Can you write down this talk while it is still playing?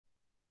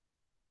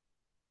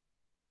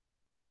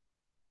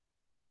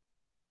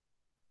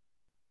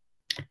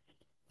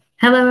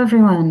Hello,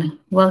 everyone.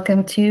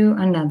 Welcome to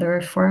another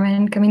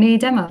Foreman community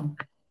demo.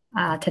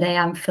 Today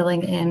I'm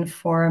filling in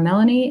for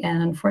Melanie,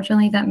 and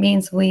unfortunately that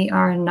means we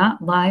are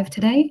not live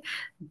today.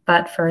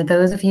 But for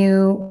those of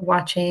you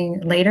watching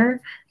later,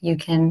 you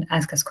can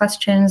ask us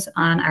questions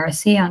on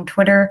RSC on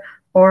Twitter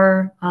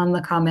or on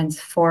the comments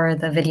for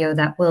the video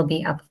that will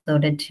be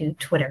uploaded to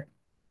Twitter.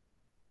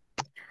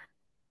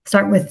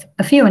 Start with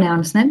a few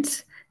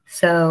announcements.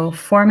 So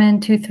Foreman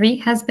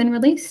 2.3 has been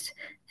released,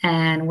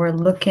 and we're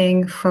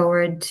looking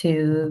forward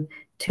to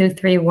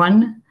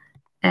 2.3.1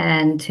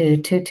 and to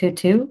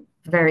 2.2.2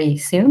 very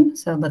soon,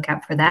 so look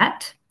out for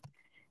that.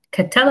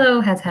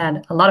 Catello has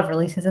had a lot of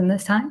releases in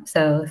this time,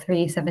 so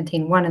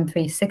 3.17.1 and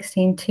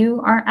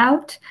 3.16.2 are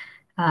out.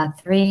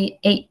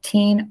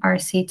 3.18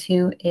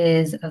 RC2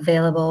 is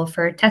available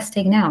for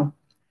testing now.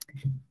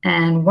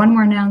 And one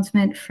more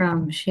announcement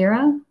from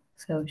Shira.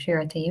 So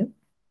Shira, to you.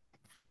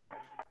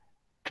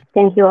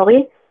 Thank you,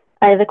 Ori.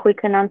 I have a quick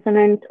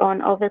announcement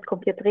on Overt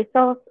Compute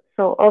Resource.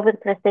 So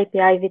Overt REST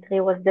API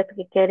v3 was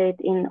deprecated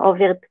in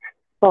Overt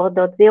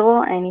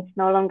 4.0 and it's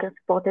no longer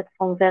supported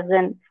from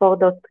version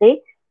 4.3.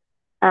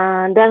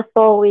 And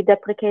therefore, we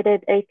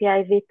deprecated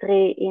API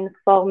v3 in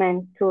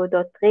Foreman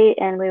 2.3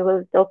 and we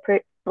will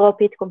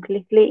drop it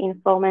completely in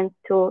Foreman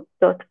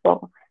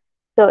 2.4.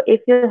 So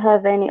if you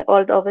have any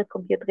old Overt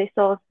Compute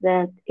resource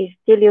that is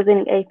still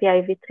using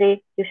API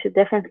v3, you should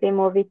definitely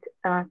move it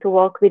to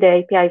work with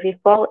the API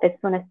v4 as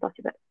soon as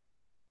possible.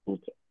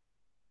 Thank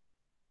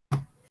you.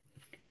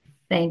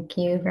 Thank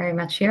you very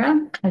much,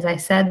 Shira. As I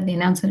said, the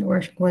announcement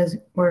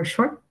were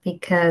short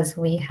because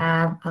we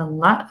have a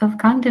lot of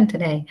content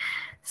today.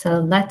 So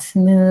let's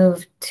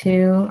move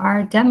to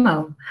our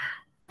demo.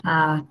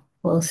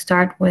 We'll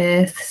start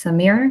with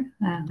Samir,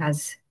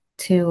 has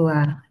two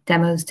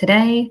demos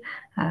today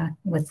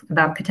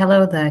about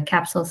Catello, the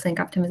capsule sync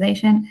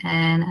optimization,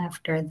 and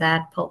after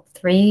that, Pulp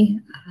 3,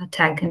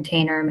 tag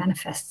container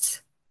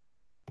manifests.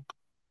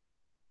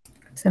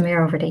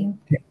 Samir, over to you.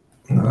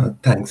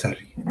 Thanks,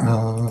 Ari.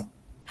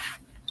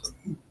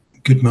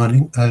 Good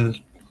morning. I'll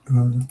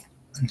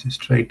just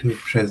try to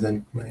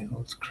present my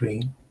whole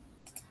screen.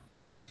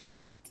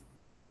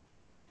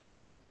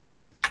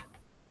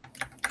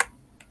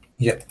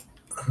 Yeah.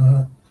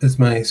 Is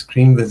my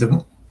screen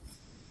visible?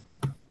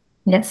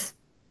 Yes.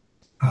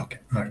 Okay.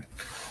 All right.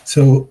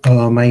 So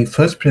my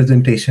first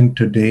presentation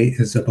today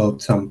is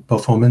about some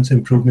performance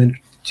improvement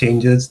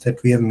changes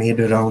that we have made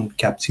around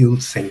capsule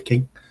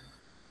syncing.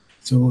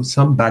 So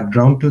some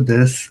background to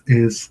this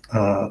is,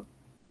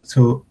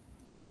 so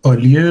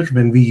earlier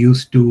when we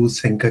used to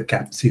sync a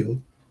capsule,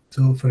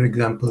 so for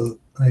example,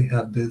 I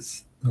have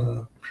this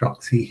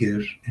proxy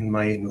here in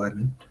my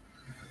environment.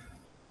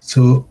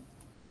 So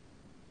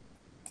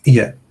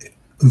yeah,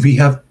 we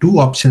have two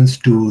options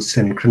to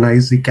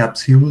synchronize the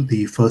capsule.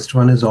 The first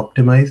one is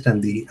optimized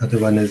and the other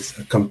one is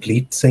a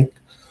complete sync.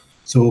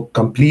 So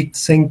complete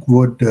sync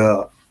would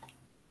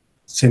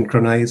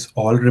synchronize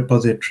all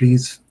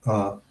repositories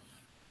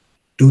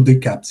to the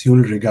capsule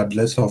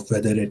regardless of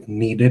whether it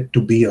needed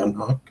to be or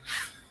not.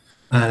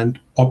 And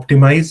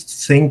optimized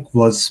sync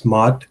was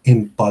smart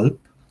in Pulp.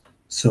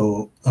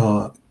 So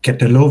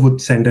Catello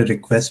would send a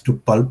request to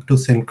Pulp to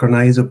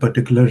synchronize a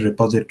particular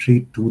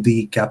repository to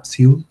the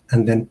capsule,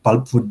 and then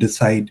Pulp would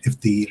decide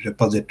if the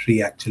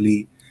repository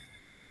actually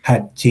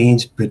had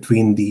changed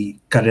between the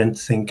current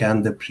sync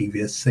and the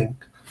previous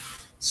sync.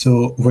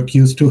 So what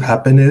used to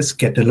happen is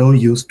Catello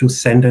used to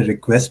send a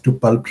request to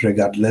Pulp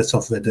regardless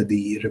of whether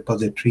the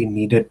repository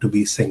needed to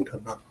be synced or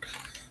not,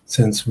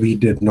 since we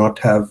did not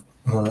have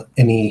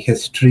any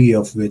history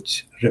of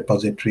which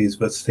repositories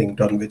were synced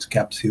on which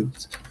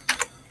capsules.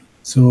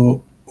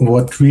 So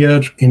what we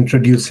are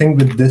introducing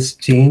with this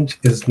change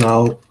is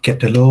now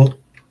Catello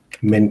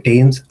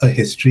maintains a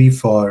history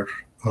for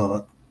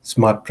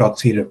smart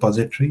proxy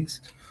repositories,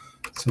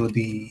 so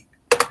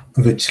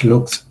which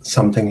looks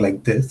something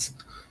like this.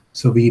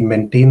 So we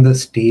maintain the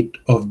state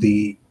of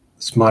the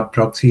smart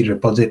proxy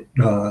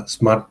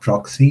smart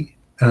proxy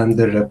and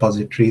the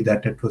repository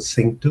that it was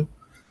synced to,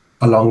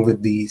 along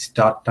with the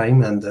start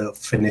time and the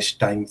finish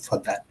time for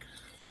that.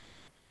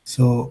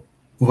 So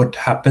what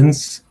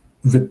happens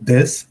with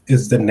this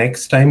is the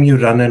next time you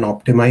run an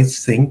optimized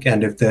sync,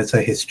 and if there's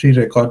a history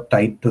record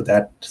tied to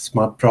that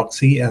smart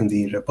proxy and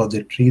the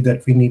repository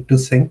that we need to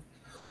sync,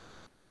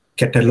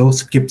 Catello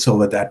skips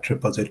over that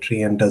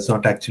repository and does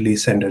not actually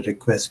send a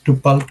request to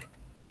Pulp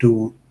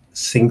to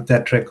sync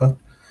that record.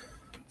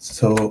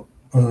 So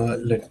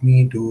let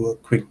me do a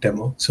quick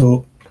demo.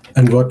 So,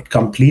 and what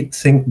complete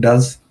sync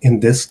does in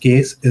this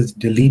case is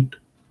delete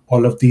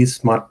all of these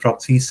smart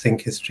proxy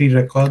sync history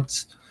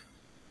records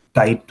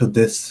tied to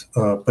this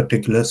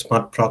particular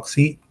smart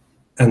proxy,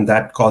 and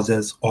that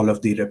causes all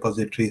of the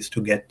repositories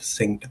to get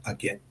synced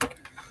again.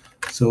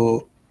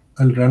 So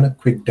I'll run a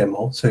quick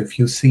demo. So if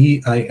you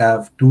see, I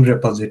have two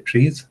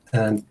repositories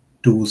and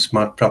two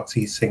smart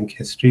proxy sync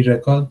history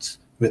records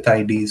with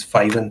IDs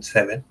 5 and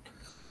 7.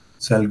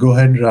 So I'll go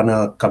ahead and run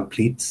a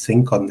complete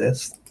sync on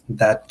this.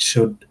 That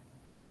should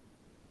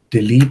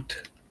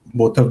delete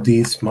both of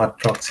these smart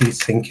proxy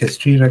sync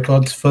history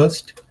records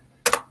first,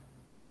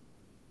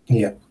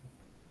 Yeah.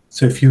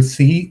 So if you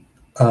see,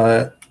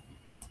 I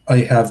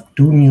have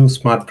two new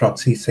smart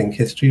proxy sync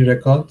history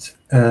records,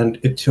 and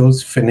it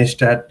shows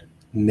finished at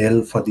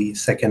nil for the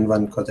second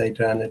one because I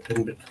ran it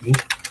in between.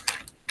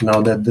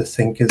 Now that the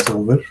sync is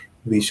over,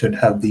 we should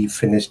have the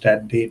finished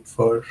at date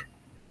for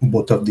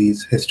both of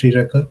these history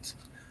records.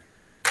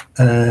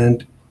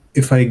 And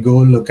if I go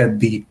look at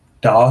the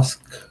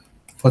task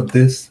for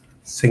this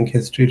sync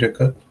history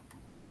record,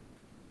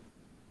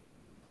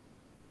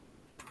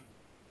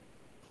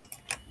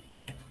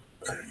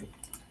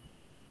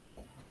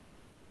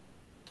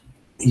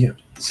 yeah,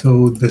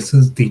 so this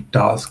is the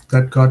task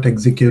that got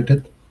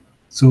executed.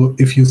 So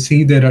if you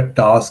see, there are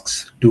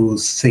tasks to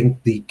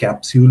sync the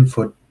capsule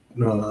for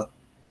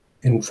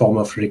in form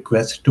of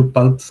request to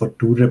pulp for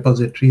two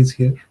repositories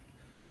here.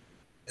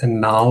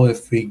 And now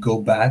if we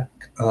go back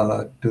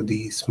to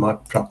the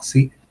smart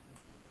proxy,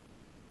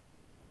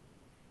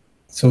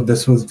 so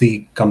this was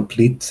the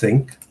complete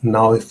sync.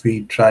 Now if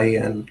we try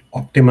and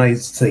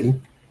optimize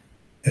sync,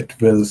 it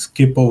will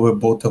skip over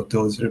both of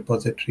those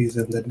repositories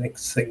in the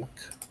next sync,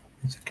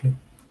 basically.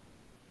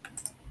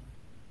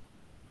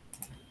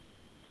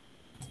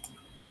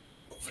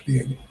 Hopefully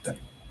I get that.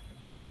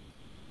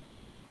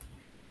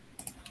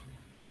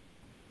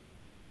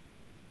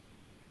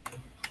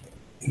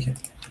 Yeah.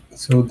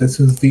 So this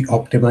is the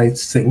optimized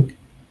sync,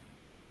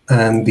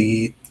 and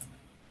the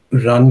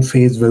run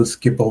phase will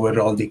skip over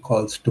all the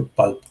calls to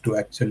pulp to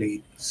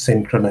actually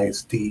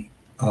synchronize the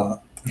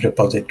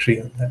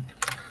repository on that.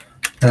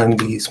 And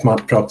the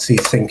smart proxy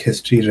sync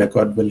history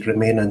record will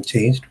remain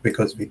unchanged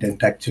because we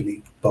didn't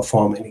actually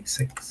perform any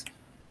syncs.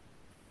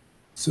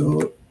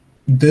 So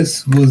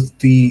this was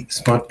the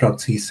smart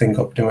proxy sync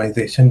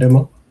optimization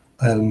demo.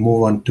 I'll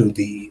move on to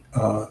the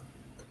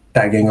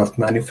tagging of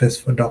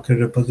manifests for Docker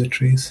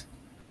repositories.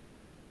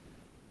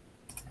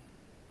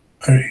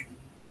 All right,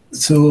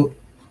 so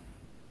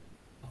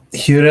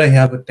here I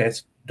have a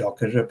test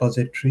Docker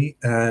repository,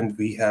 and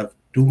we have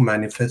two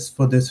manifests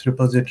for this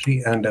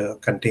repository and a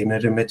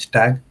container image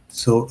tag.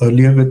 So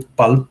earlier with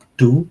Pulp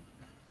 2,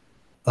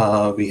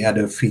 we had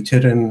a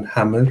feature in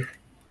Hammer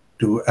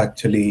to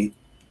actually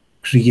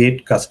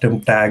create custom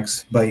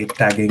tags by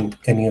tagging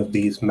any of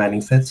these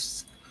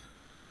manifests.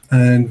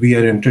 And we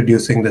are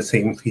introducing the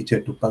same feature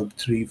to Pulp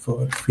 3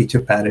 for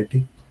feature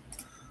parity.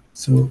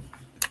 So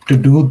to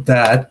do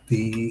that,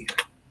 the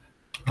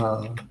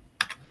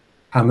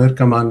Hammer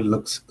command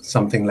looks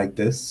something like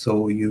this.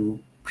 So you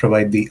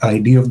provide the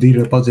ID of the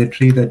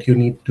repository that you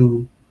need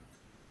to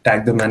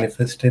tag the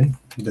manifest in.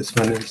 This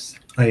one is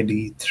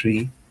ID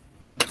 3.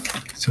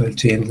 So I'll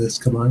change this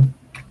command.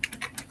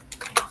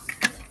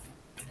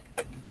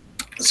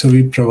 So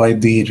we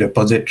provide the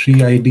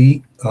repository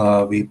ID.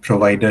 We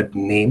provided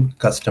name,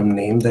 custom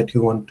name that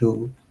you want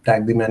to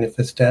tag the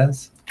manifest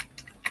as.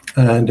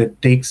 And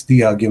it takes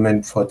the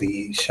argument for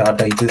the SHA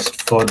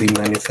digest for the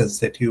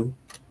manifest that you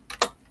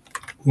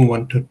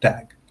want to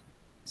tag.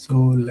 So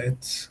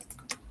let's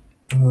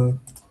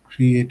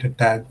create a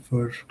tag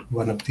for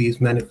one of these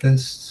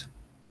manifests.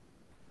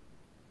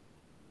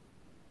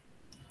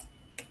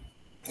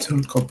 So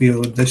I'll copy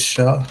over this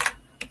SHA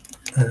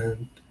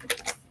and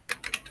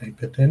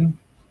type it in.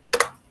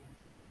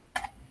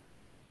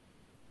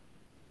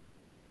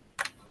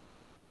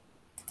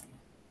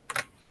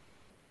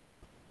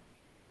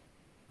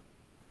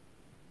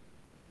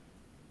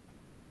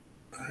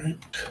 All right.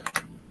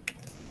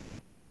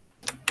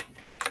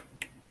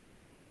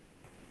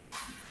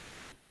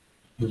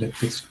 Let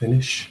this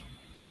finish.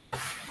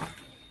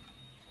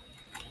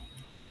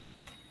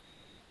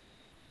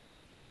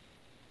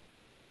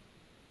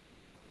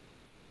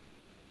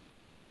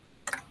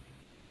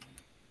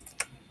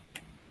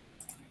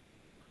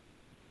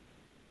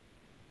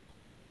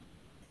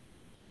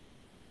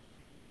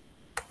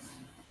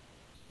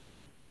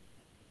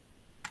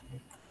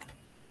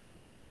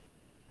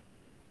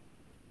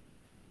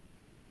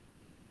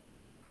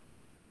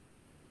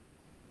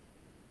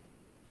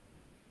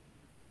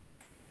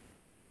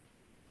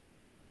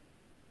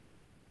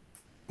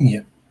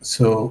 Yeah,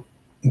 so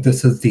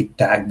this is the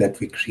tag that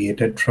we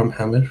created from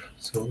Hammer.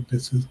 So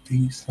this is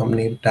the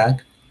thumbnail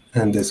tag,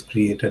 and this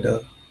created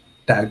a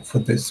tag for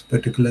this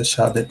particular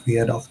SHA that we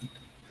had offered.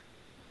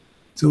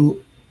 So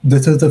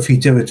this is the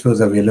feature which was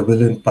available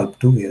in Pulp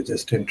 2. We are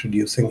just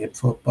introducing it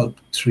for Pulp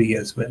 3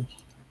 as well.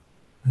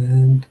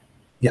 And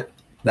yeah,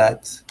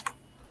 that's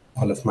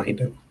all of my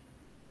demo.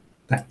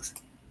 Thanks.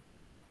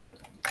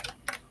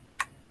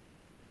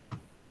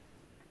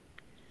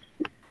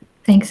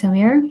 Thanks,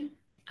 Amir.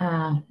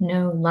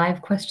 No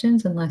live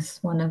questions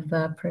unless one of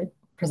the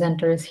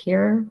presenters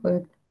here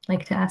would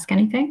like to ask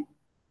anything.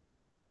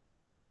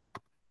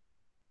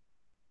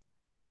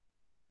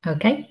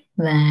 Okay,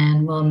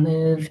 then we'll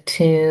move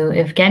to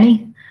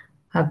Evgeny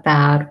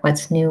about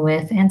what's new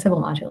with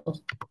Ansible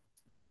modules.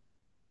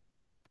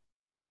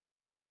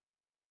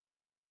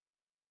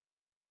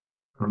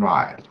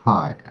 Right.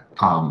 Hi.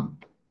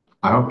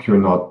 I hope you're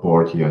not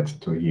bored yet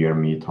to hear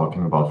me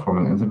talking about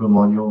Foreman Ansible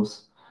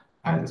modules,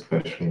 and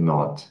especially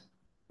not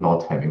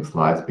having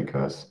slides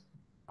because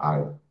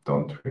I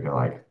don't really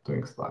like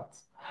doing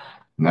slides.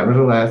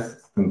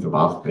 Nevertheless, since the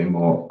last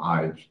demo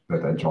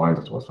that I joined,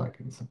 it was like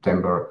in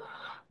September,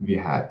 we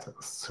had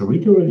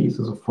 3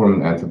 releases of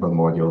Foreman Ansible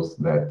modules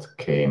that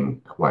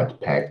came quite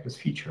packed with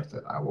features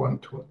that I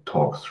want to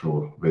talk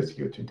through with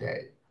you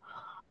today.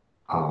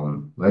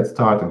 Let's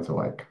start into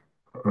like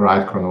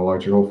right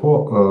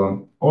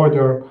chronological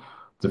order.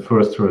 The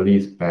first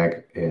release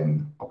back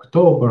in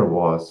October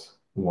was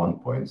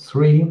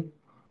 1.3,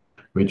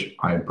 which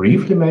I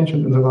briefly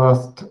mentioned in the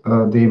last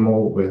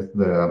demo with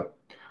the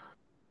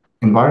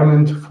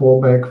environment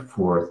fallback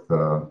for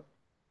the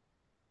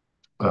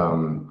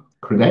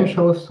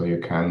credentials. So you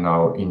can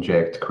now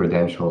inject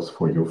credentials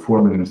for your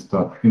Foreman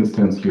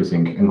instance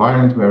using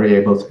environment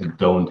variables and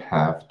don't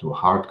have to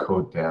hard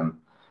code them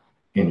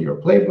in your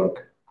playbook.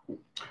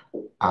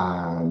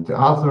 And the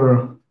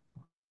other,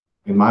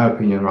 in my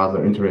opinion,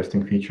 rather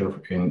interesting feature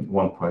in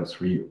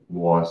 1.3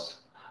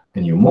 was a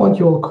new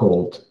module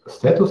called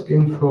status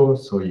info.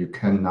 So you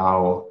can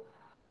now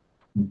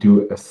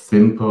do a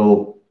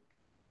simple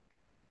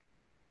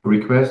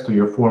request to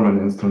your Foreman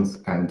instance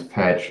and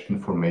fetch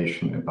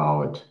information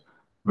about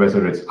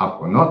whether it's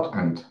up or not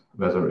and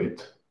whether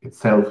it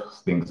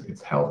itself thinks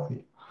it's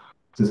healthy.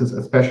 This is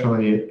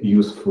especially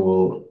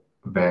useful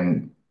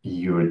when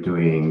you're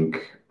doing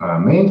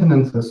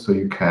maintenances, so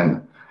you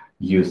can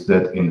use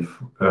that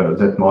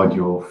that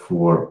module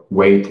for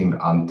waiting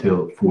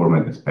until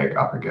Foreman is back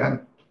up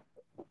again.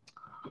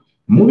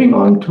 Moving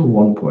on to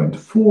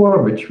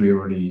 1.4, which we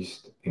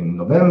released in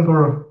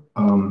November.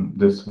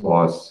 This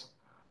was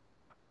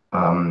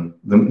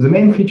the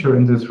main feature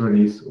in this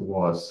release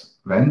was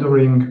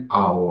vendoring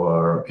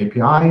our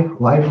API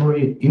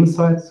library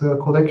inside the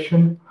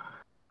collection,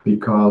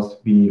 because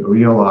we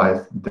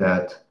realized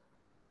that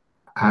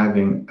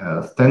having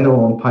a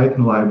standalone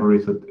Python library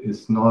that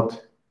is not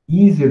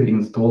easily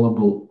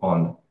installable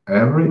on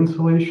every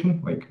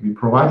installation. Like, we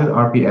provided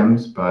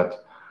RPMs,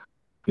 but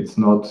it's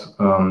not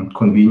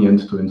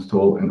convenient to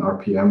install an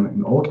RPM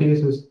in all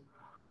cases,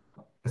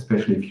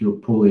 especially if you're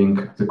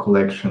pulling the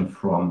collection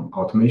from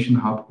Automation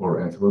Hub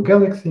or Ansible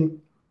Galaxy.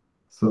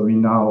 So we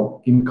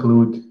now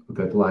include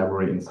that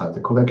library inside the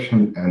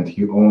collection, and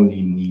you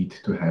only need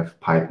to have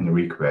Python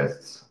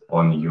requests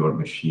on your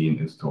machine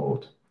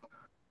installed.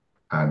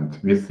 And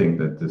we think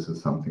that this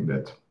is something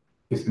that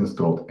is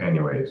installed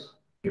anyways.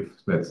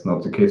 If that's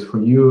not the case for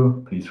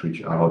you, please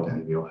reach out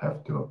and we'll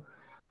have to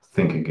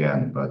think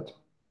again. But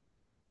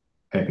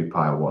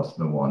AppyPy was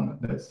the one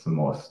that's the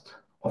most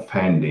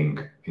offending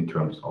in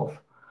terms of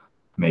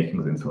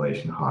making the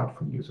installation hard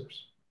for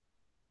users.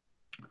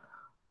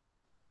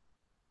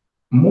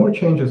 More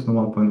changes in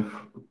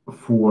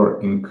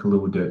 1.4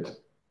 included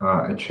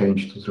a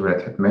change to the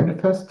Red Hat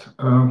manifest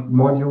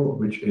module,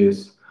 which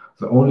is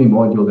the only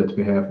module that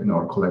we have in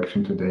our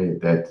collection today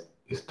that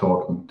is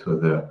talking to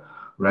the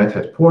Red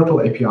Hat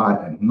portal API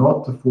and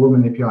not the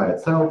Foreman API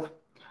itself.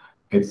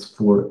 It's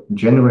for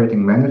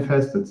generating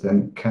manifests that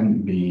then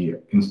can be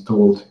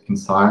installed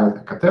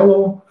inside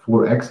Catello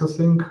for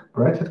accessing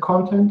Red Hat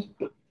content.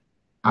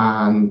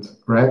 And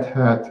Red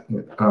Hat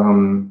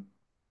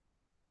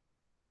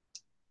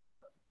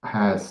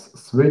has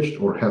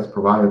switched or has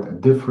provided a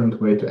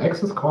different way to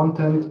access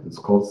content. It's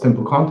called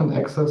simple content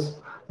access,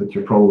 that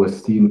you've probably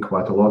seen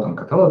quite a lot on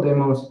Catello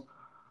demos.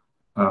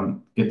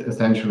 It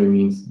essentially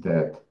means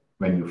that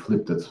when you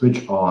flip that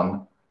switch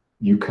on,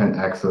 you can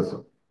access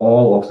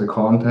all of the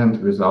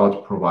content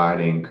without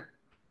providing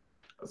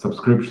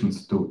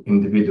subscriptions to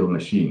individual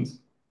machines.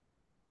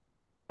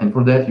 And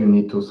for that, you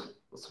need to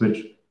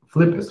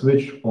flip a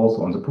switch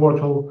also on the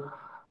portal.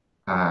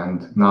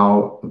 And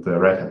now the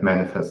Red Hat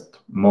manifest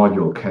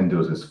module can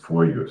do this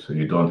for you, so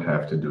you don't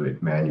have to do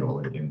it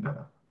manually in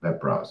the web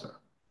browser.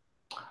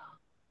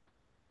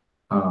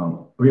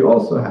 We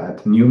also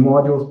had new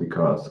modules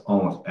because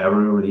almost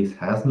every release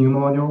has new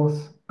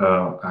modules.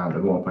 And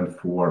at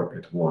 1.4,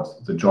 it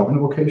was the job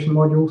invocation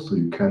module. So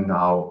you can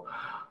now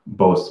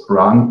both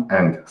run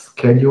and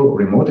schedule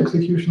remote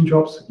execution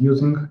jobs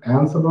using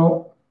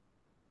Ansible.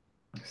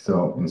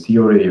 So in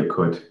theory, you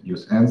could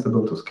use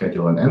Ansible to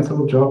schedule an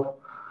Ansible job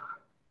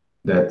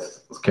that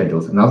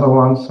schedules another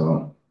one.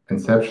 So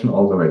inception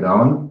all the way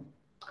down.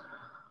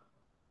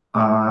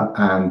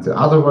 And the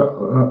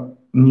other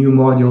new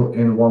module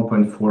in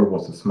 1.4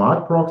 was the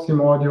smart proxy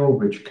module,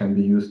 which can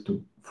be used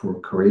for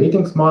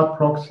creating smart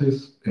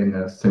proxies in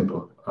a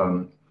simple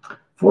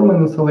Foreman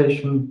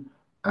installation.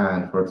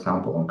 And for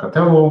example, on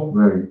Catello,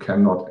 where you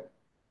cannot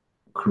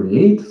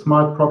create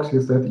smart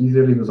proxies that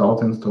easily without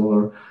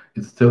installer,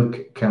 it still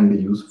can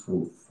be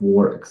useful,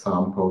 for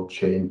example,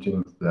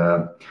 changing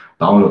the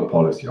download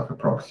policy of a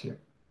proxy,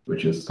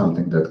 which is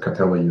something that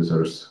Catello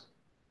users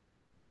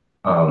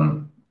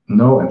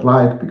know and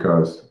like,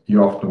 because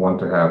you often want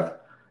to have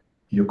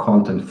your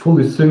content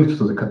fully synced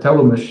to the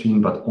Catello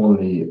machine, but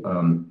only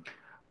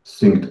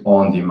synced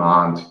on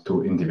demand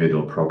to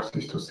individual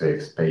proxies to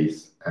save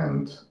space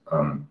and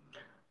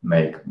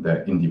make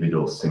the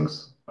individual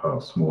syncs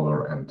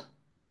smaller and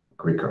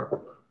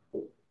quicker.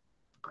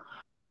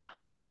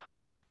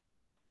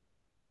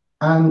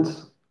 And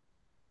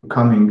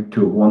coming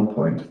to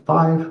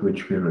 1.5,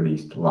 which we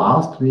released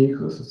last week.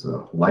 This is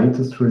the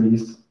latest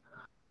release.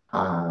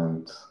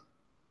 And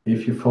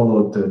if you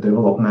followed the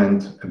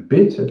development a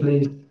bit, at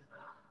least,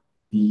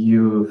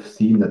 you've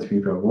seen that we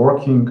were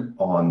working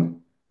on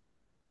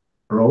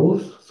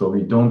roles. So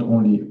we don't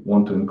only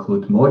want to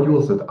include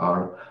modules that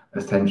are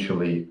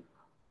essentially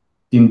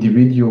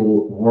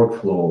individual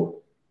workflow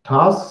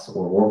tasks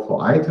or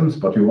workflow items,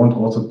 but we want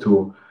also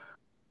to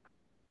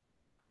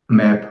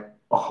map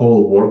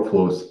whole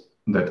workflows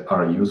that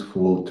are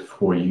useful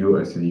for you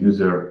as a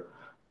user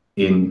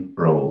in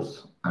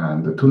roles.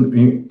 And the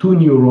two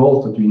new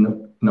roles that we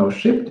now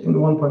shipped in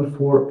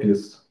 1.4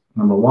 is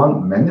number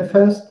one,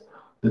 manifest,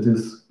 that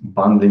is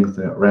bundling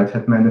the Red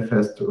Hat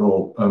manifest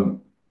role,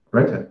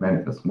 Red Hat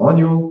manifest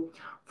module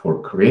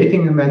for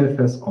creating a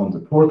manifest on the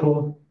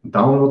portal,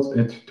 downloads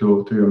it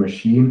to your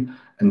machine,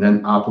 and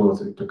then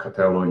uploads it to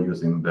Catello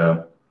using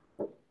the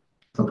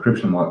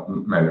subscription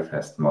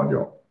manifest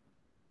module.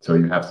 So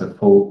you have the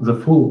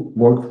full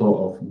workflow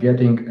of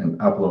getting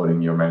and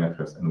uploading your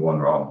manifest in one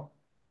run.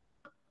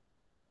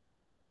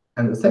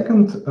 And the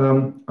second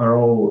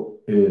role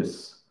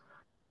is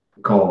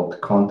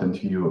called Content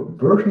View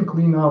Version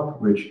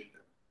Cleanup, which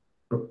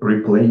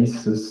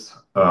replaces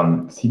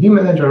CV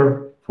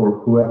Manager. For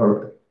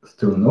whoever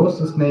still knows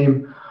this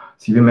name,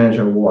 CV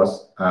Manager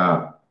was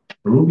a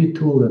Ruby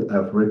tool that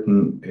I've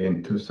written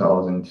in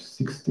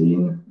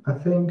 2016, I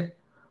think,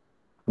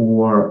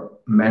 for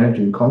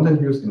managing content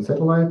views in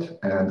Satellite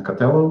and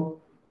Catello.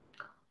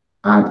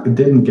 And it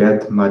didn't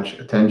get much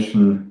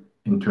attention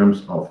in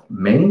terms of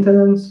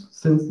maintenance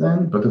since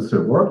then, but it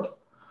still worked.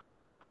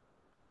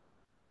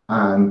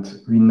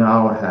 And we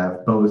now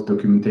have both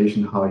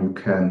documentation how you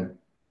can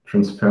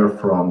transfer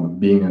from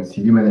being a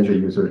CV Manager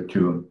user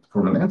to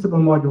Foreman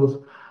Ansible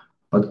modules,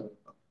 but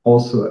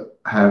also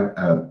have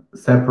a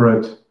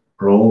separate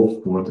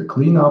role for the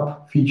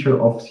cleanup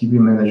feature of CV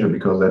Manager,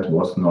 because that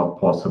was not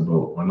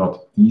possible or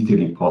not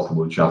easily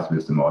possible just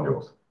with the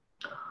modules.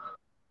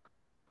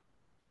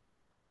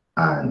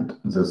 And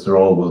this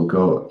role will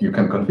go, you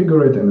can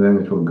configure it, and then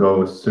it will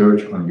go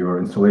search on your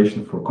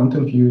installation for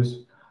content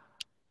views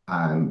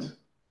and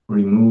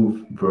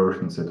remove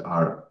versions that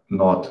are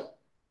not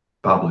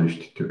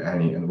published to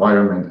any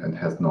environment and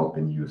has not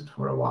been used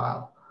for a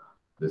while.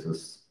 This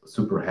is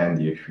super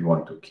handy if you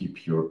want to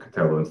keep your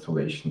Catello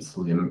installation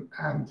slim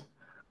and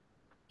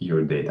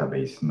your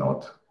database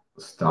not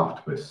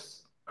stuffed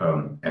with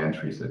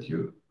entries that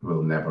you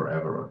will never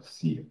ever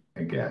see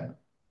again.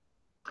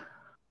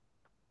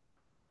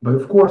 But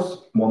of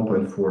course,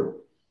 1.4,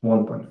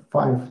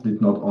 1.5 did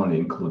not only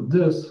include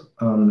this,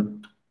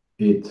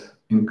 it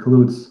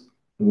includes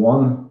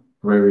one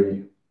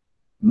very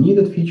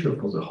needed feature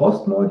for the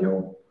host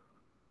module.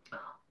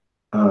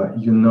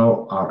 You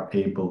now are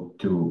able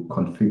to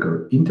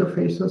configure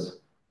interfaces,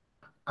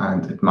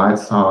 and it might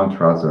sound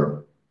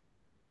rather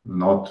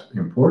not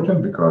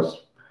important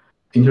because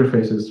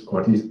interfaces,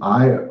 or at least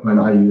when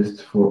I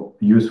use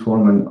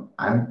Foreman,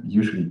 I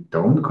usually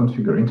don't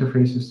configure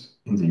interfaces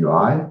in the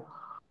UI.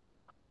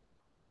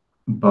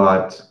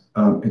 But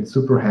it's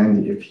super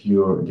handy if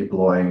you're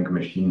deploying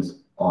machines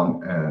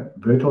on a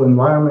virtual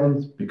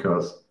environment,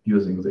 because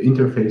using the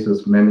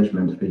interfaces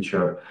management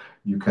feature,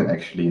 you can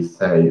actually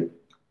say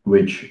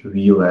which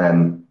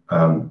VLAN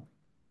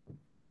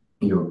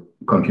your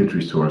compute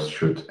resource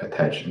should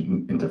attach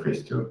an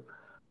interface to.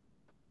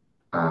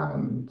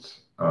 And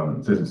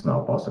this is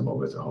now possible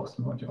with the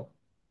host module.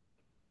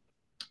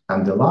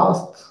 And the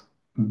last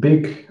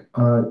big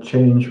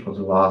change, or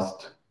the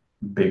last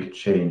big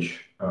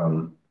change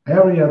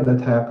area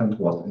that happened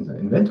was in the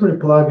inventory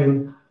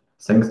plugin.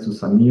 Thanks to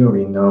Samir,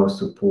 we now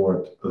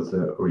support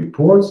the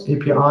reports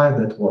API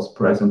that was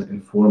present in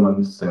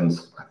Foreman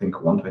since, I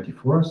think,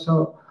 124 or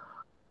so.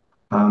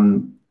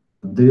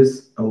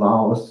 This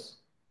allows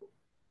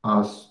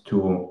us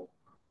to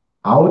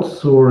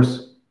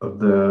outsource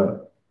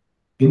the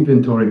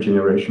inventory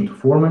generation to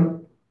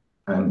Foreman,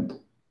 and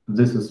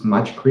this is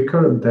much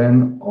quicker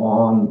than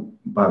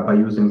by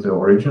using the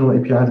original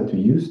API that we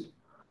used.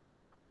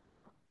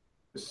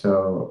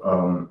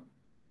 So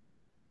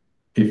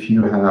if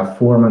you have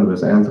Foreman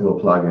with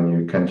Ansible plugin,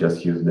 you can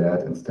just use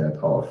that instead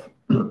of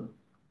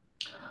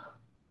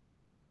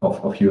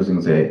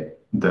using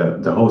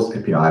the host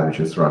API, which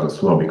is rather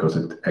slow because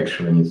it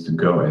actually needs to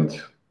go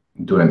and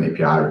do an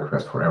API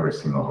request for every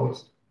single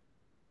host.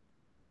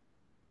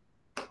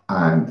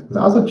 And the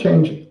other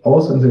change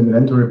also in the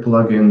inventory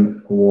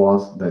plugin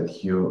was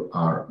that you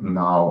are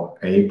now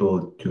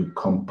able to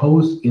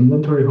compose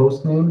inventory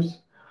host names.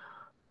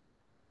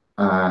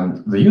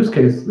 And the use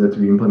case that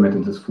we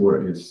implemented this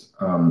for is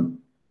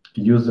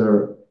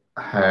user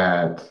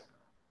had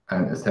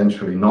an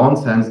essentially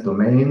nonsense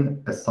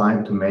domain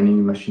assigned to many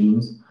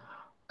machines,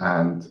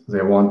 and they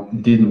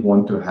didn't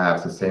want to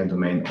have the same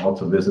domain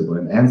also visible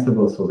in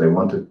Ansible, so they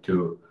wanted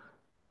to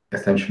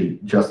essentially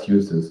just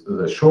use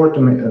the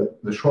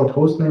short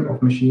host name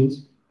of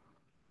machines.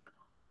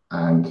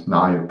 And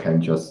now you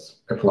can just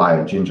apply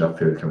a Jinja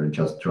filter and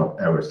just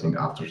drop everything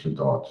after the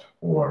dot,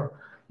 or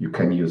you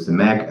can use the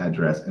MAC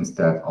address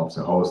instead of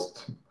the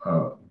host,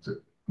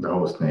 the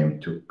host name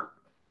to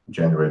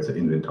generate the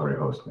inventory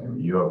host name.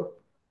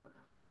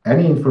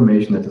 Any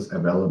information that is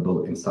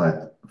available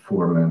inside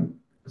Foreman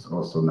is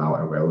also now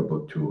available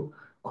to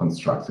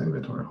construct the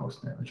inventory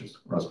host name, which is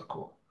rather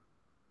cool.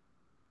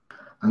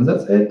 And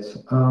that's it.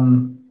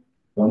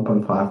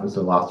 1.5 is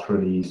the last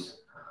release.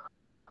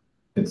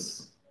 It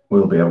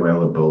will be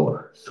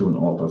available soon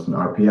also in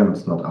RPM.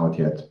 It's not out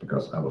yet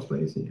because I was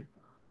lazy.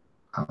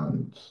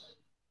 And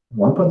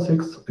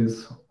 1.6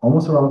 is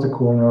almost around the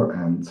corner,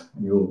 and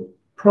you'll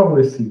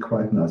probably see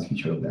quite a nice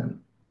feature then.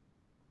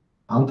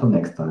 Until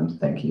next time,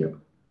 thank you.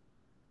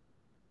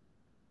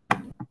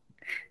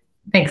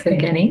 Thanks,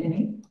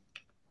 Evgeny.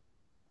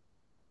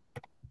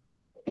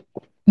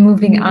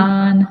 Moving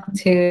on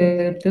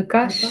to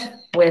Lukasz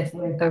with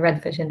the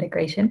Redfish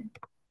integration.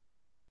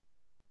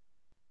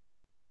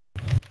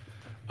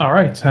 All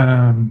right,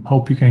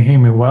 hope you can hear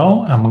me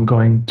well. I'm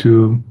going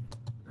to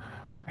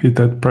hit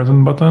that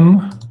present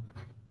button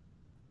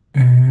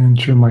and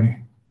share my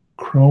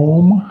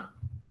Chrome.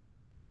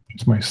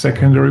 It's my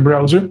secondary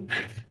browser,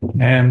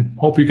 and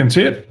hope you can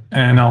see it,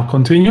 and I'll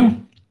continue.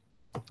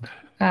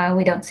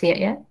 We don't see it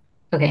yet.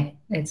 Okay,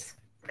 it's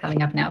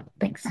coming up now.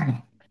 Thanks.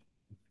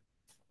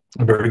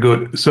 Very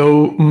good.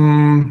 So,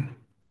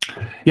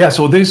 yeah,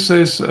 so this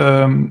is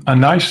a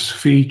nice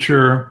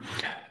feature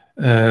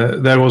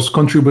that was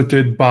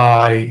contributed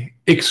by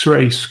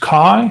X-Ray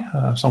Sky,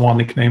 someone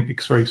nicknamed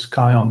X-Ray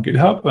Sky on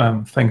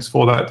GitHub. Thanks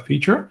for that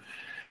feature.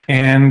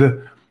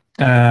 And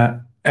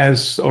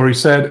as already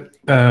said,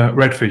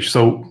 Redfish.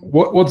 So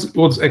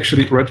what's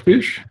actually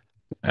Redfish?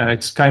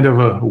 It's kind of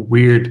a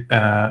weird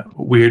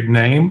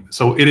name.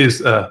 So it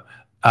is.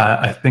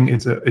 I think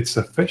it's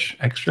a fish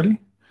actually.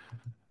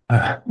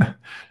 That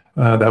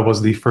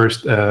was the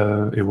first.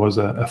 It was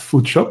a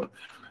food shop,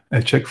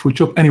 a Czech food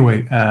shop.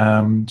 Anyway,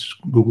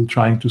 Google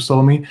trying to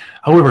sell me.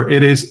 However,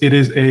 it is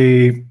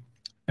a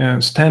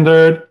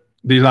standard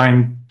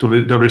designed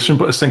to deliver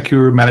simple and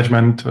secure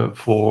management of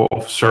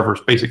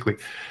servers, basically.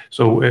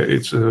 So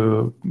it's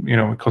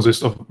it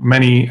consists of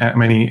many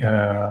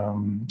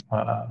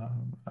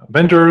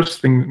vendors,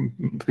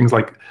 things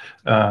like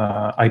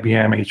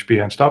IBM,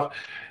 HP, and stuff.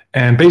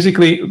 And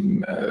basically,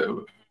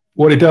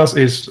 what it does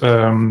is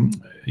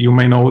you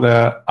may know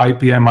the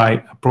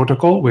IPMI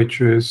protocol, which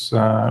is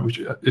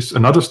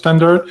another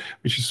standard,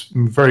 which is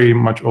very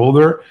much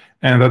older,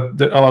 and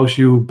that allows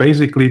you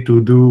basically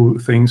to do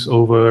things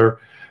over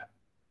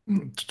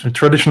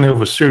traditionally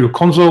over serial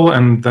console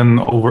and then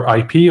over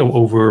IP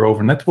or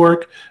over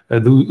network,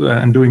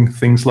 and doing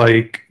things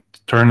like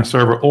turn a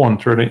server on,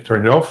 turn it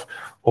off,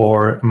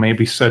 or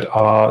maybe set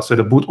a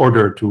boot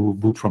order to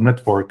boot from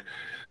network.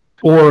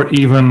 Or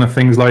even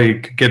things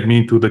like get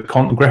me to the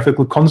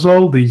graphical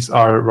console. These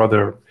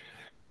were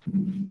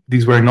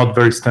not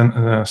very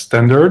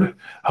standard.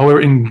 However,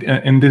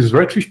 in this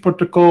Redfish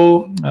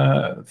protocol,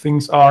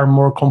 things are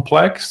more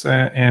complex,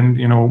 and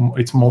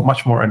it's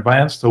much more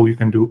advanced. So you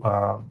can do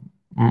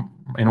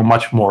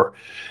much more.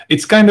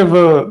 It's kind of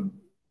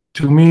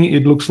to me,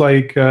 it looks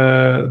like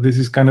this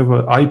is kind of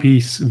an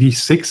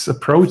IPv6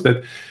 approach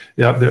that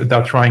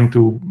they're trying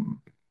to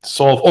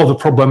solve all the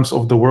problems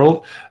of the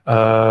world.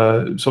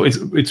 So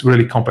it's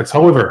really complex.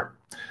 However,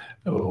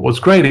 what's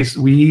great is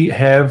we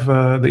have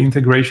the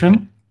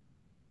integration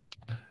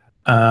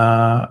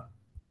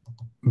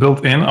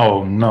built in.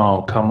 Oh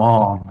no, come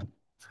on.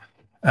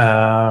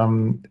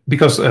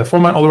 Because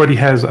Foreman already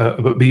has a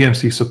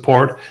BMC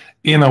support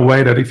in a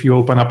way that if you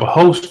open up a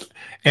host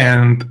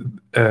and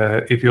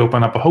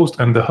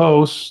the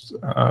host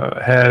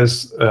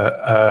has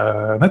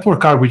a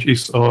network card which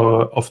is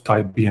of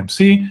type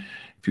BMC,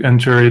 if you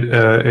enter it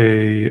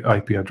a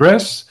IP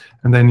address,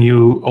 and then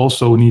you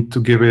also need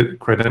to give it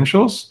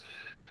credentials,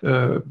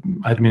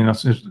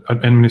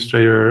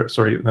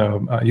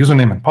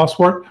 username and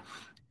password.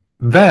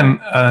 Then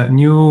a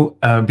new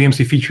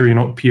BMC feature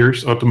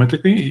appears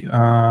automatically.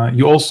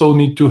 You also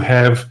need to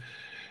have,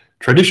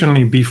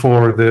 traditionally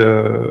before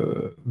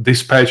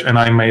this patch, and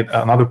I made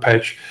another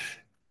patch,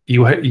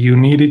 you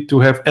needed to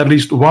have at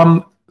least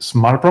one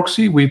smart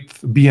proxy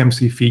with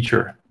BMC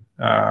feature.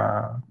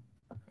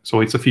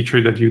 So it's a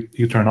feature that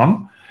you turn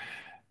on,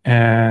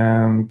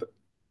 and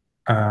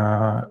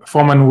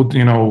Foreman would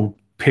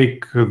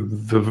pick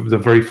the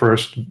very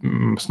first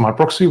smart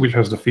proxy which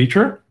has the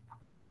feature.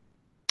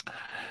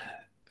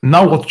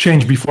 Now what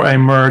changed before I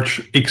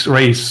merge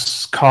X-Ray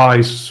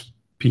Sky's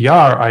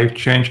PR? I've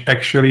changed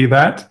actually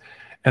that,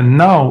 and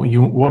now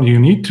what you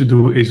need to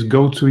do is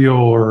go to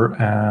your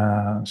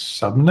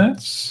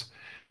subnets.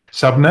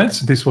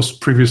 This was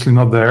previously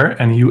not there,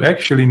 and you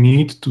actually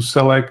need to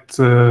select,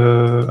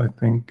 I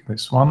think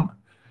this one.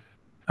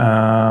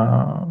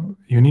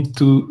 You need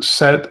to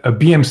set a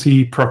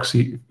BMC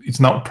proxy.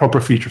 It's not a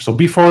proper feature. So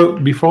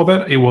before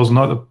that, it was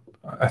not.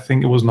 I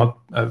think it was not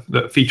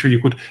the feature you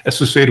could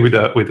associate with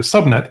a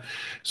subnet.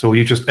 So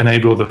you just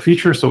enable the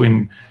feature. So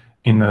in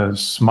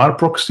smart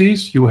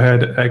proxies, you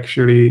had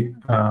actually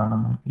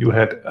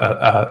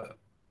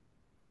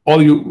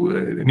all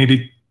you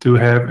needed to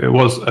have, it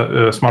was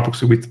a smart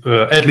proxy with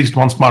at least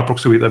one smart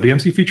proxy with a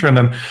BMC feature, and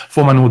then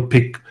Foreman would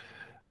pick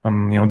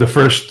the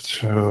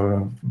first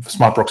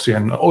smart proxy,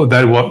 and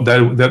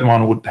that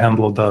one would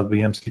handle the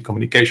BMC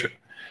communication.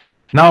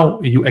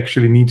 Now you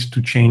actually need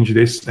to change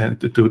this and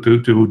to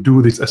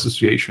do this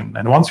association.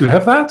 And once you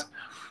have that,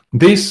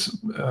 this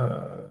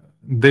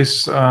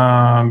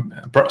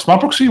smart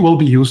proxy will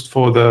be used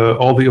for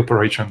all the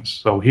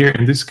operations. So here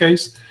in this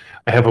case,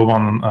 I have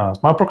one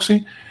smart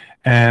proxy,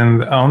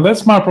 and on that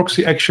smart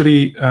proxy,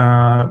 actually,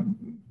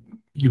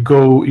 you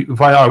go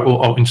via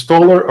our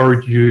installer,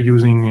 or you're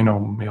using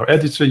your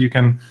editor.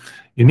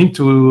 You need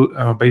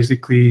to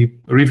basically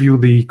review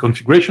the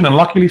configuration. And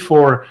luckily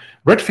for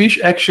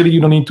Redfish, actually,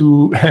 you don't need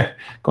to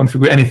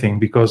configure anything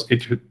because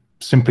it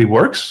simply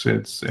works.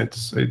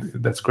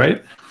 That's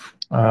great.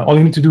 All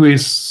you need to do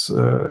is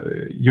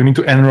you need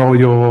to enroll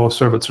your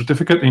server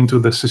certificate into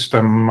the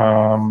system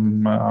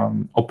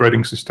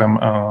operating system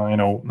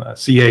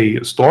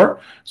CA store.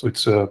 So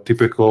it's a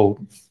typical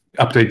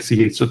update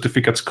CA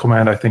certificates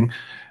command, I think.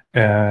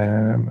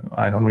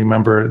 I don't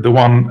remember the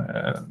one.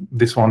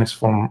 This one is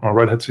from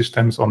Red Hat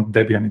Systems on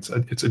Debian.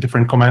 It's a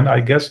different command,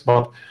 I guess.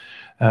 But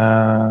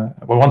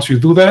once you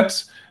do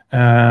that,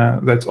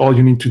 that's all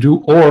you need to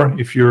do. Or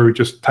if you're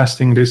just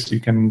testing this, you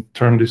can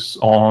turn this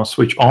on,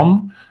 switch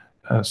on.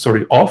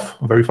 Off,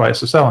 verify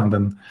SSL, and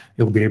then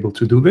you'll be able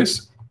to do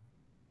this.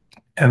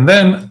 And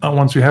then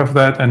once you have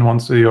that, and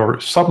once your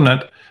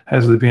subnet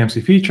has the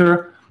BMC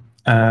feature,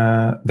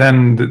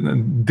 then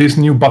this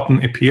new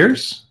button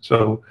appears.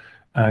 So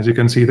as you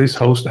can see, this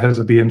host has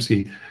a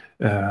BMC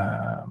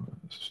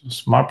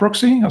smart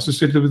proxy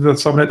associated with that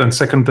subnet, and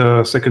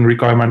second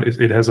requirement is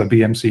it has a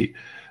BMC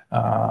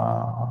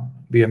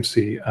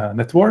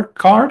network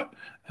card.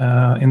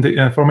 In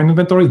the Foreman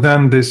inventory.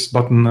 Then this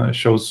button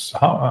shows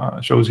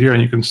here,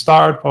 and you can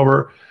start,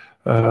 power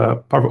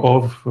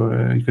off.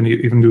 You can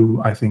even do,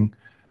 I think,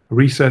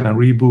 reset and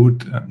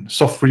reboot, and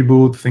soft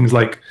reboot, things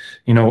like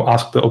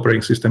ask the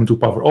operating system to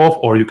power off,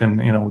 or you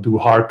can do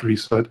hard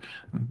reset,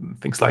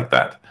 things like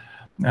that.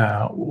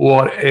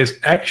 What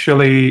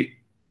actually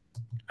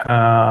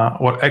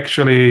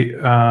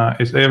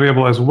is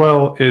available as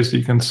well is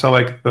you can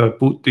select the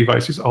boot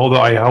devices.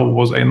 Although I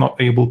was not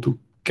able to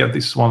get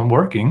this one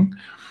working.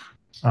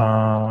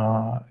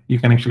 You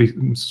can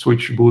actually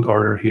switch boot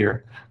order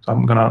here. So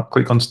I'm gonna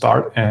click on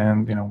start,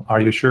 and are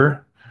you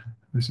sure?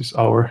 This is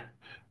our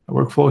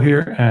workflow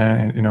here,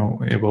 and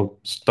it will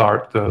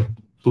start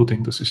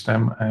booting the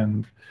system,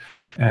 and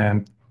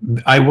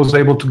I was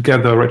able to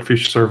get the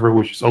Redfish server,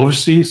 which is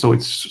overseas, so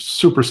it's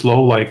super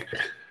slow.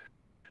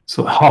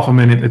 So half a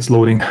minute it's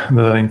loading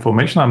the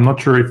information. I'm not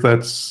sure if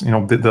that's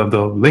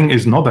the link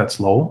is not that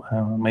slow.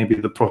 Maybe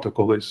the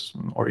protocol is,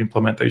 or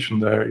implementation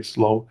there is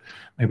slow.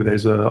 Maybe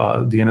there's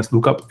a DNS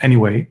lookup.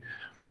 Anyway,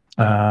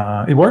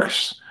 it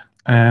works,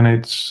 and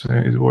it's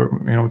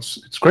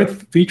great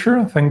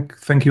feature.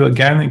 Thank you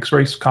again,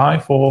 X-Ray Sky,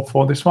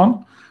 for this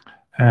one.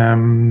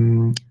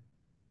 And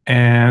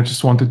I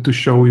just wanted to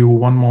show you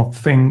one more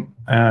thing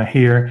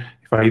here.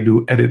 If I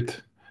do edit.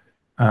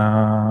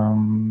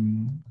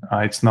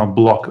 It's now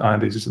blocked.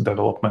 This is a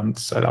development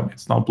setup.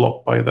 It's now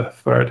blocked by the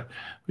thread,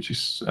 which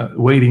is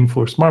waiting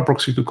for smart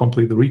proxy to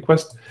complete the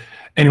request.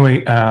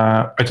 Anyway,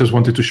 I just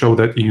wanted to show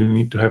that you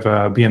need to have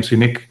a BMC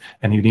NIC,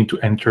 and you need to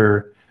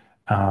enter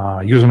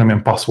username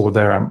and password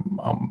there.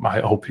 I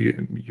hope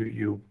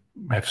you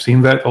have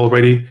seen that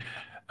already,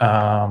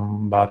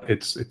 but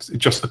it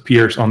just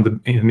appears on the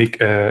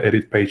NIC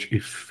edit page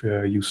if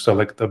you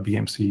select the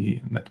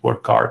BMC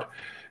network card.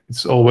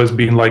 It's always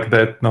been like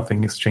that.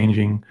 Nothing is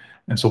changing.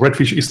 And so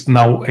Redfish is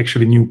now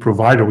actually new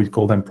provider. We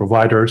call them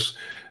providers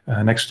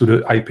next to the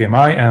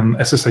IPMI and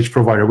SSH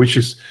provider, which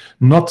is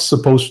not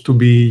supposed to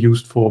be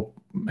used for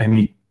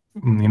any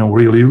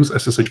real use.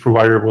 SSH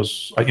provider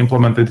I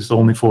implemented this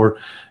only for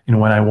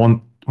when I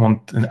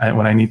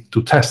when I need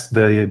to test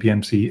the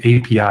BMC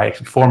API.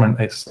 Actually, Foreman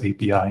is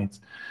API.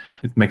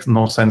 It makes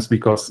no sense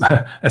because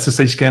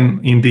SSH can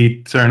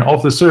indeed turn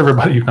off the server,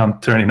 but you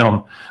can't turn it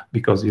on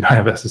because you don't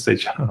have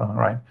SSH,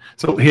 right?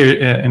 So here,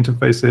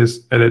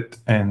 interfaces, edit,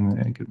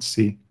 and you can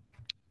see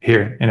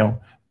here,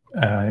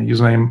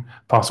 username,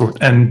 password,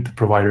 and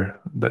provider.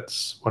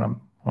 That's what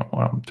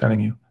I'm telling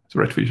you. So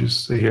Redfish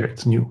is here,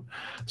 it's new.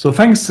 So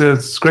thanks,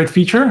 it's a great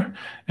feature,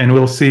 and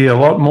we'll see a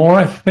lot more,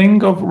 I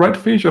think, about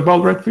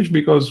Redfish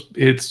because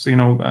it's a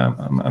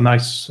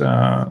nice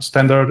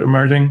standard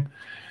emerging,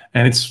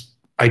 and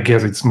I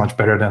guess it's much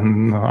better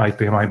than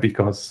IPMI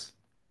because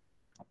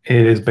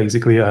it is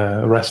basically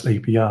a REST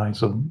API,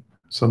 so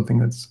something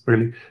that's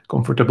really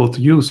comfortable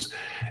to use.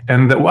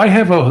 And I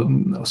have a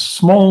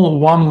small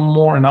one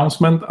more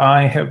announcement.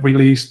 I have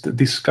released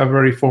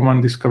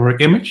Foreman Discovery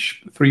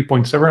Image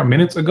 3.7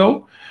 minutes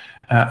ago.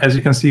 As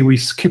you can see, we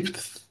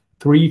skipped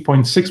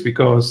 3.6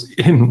 because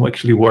it didn't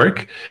actually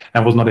work. I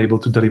was not able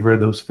to deliver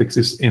those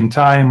fixes in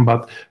time,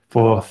 but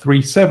for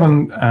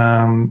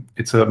 3.7,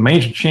 it's a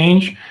major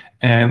change.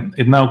 And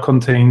it now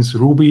contains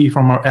Ruby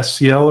from our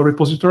SCL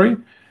repository.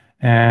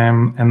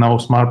 and now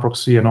Smart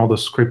Proxy and all the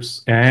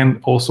scripts and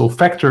also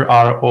Factor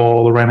are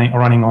all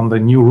running on the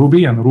new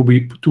Ruby and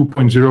Ruby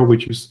 2.0,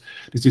 which is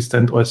this is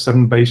CentOS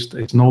 7 based.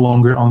 It's no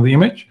longer on the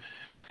image,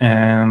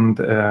 and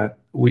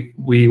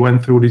we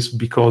went through this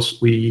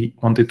because we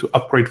wanted to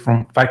upgrade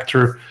from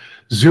Factor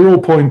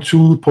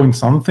 0.2 point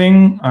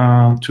something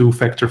to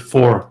Factor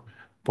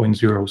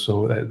 4.0.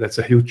 So that's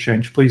a huge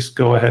change. Please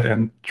go ahead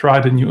and try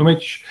the new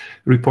image,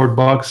 report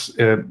bugs.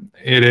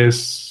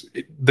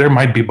 There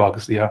might be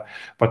bugs, yeah,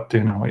 but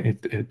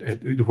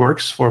it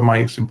works for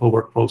my simple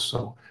workflows.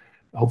 So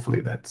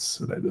hopefully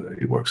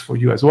it works for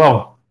you as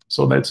well.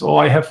 So that's all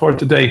I have for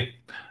today.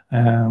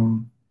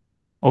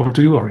 Over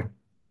to you, Laurie.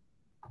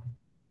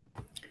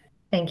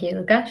 Thank you,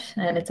 Lukasz.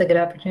 And it's a good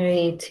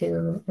opportunity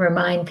to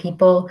remind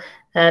people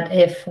that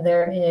if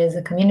there is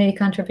a community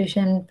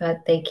contribution,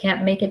 but they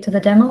can't make it to the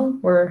demo,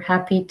 we're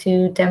happy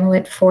to demo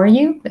it for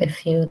you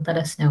if you let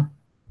us know.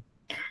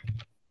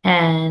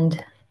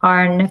 And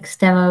our next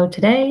demo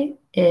today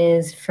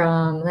is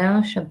from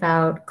Leos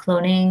about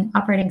cloning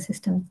operating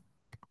systems.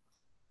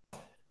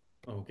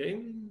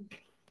 Okay,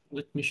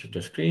 let me share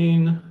the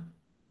screen.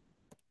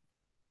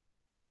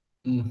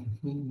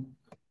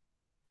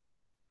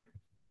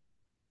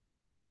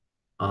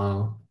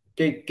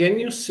 Okay, can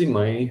you see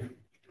my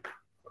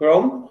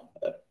Chrome?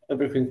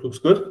 Everything looks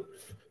good?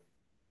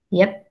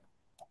 Yep.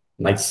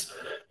 Nice.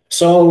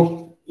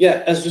 So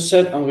yeah, as you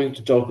said, I'm going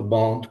to talk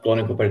about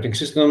cloning operating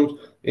systems.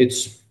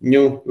 It's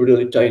new,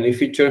 really tiny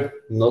feature,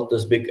 not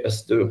as big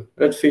as the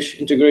Redfish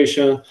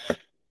integration.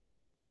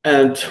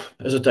 And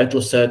as the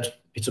title said,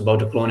 it's about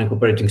the cloning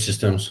operating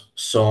systems.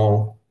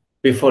 So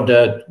before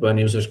that, when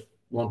users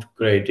want to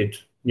create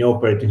new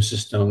operating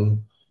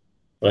system,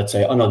 let's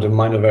say another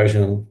minor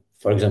version,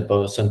 for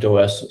example,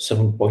 CentOS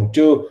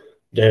 7.2,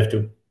 they have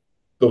to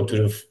go to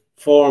the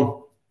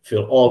form,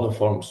 fill all the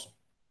forms,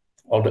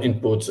 all the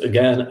inputs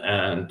again,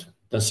 and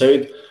then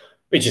save it,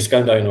 which is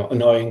kind of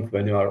annoying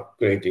when you are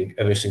creating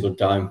every single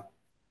time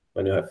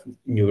when you have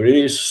new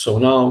release. So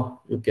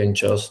now you can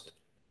just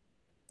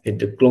hit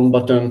the clone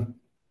button.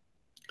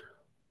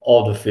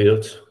 All the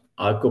fields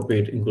are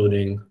copied,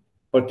 including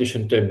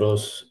partition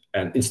tables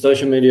and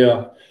installation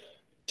media.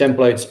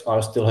 Templates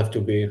are still have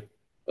to be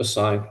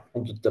assigned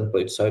on the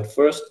template side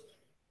first.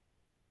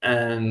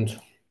 And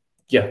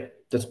yeah,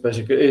 that's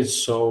basically it.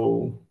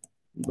 So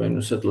when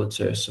you set, let's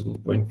say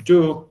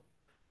 7.2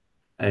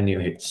 and you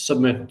hit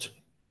submit,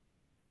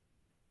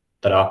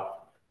 ta-da,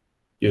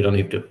 you don't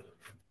need to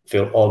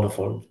fill all the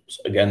forms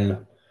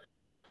again.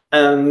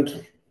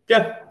 And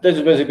yeah,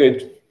 that's basically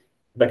it.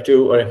 Back to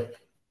you, Ari.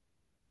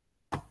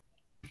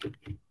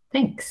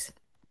 Thanks.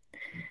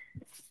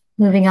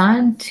 Moving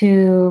on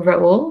to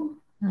Raul,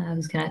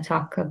 who's going to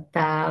talk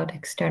about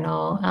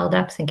external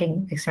LDAP,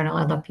 syncing external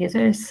LDAP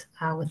users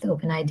with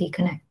OpenID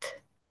Connect.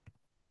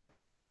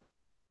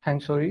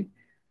 Thanks, Ori.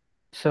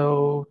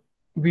 So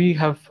we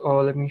have,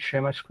 let me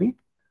share my screen.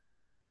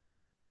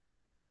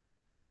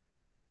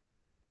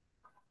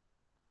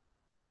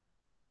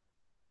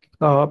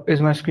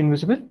 Is my screen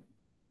visible?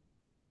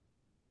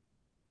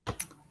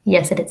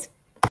 Yes, it is.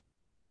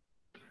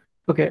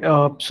 Okay,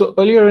 so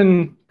earlier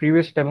in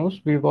previous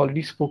demos, we've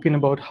already spoken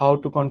about how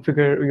to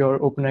configure your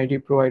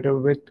OpenID provider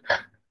with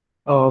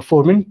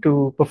Foreman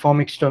to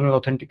perform external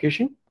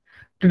authentication.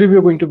 Today, we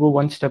are going to go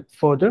one step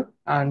further,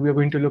 and we are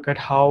going to look at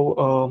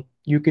how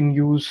you can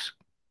use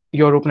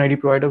your OpenID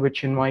provider,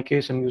 which in my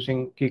case, I'm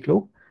using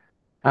Keycloak,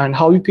 and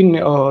how you can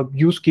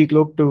use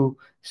Keycloak to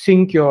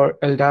sync your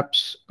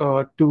LDAPs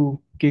to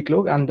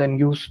Keycloak and then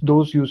use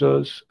those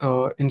users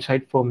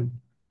inside Foreman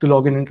to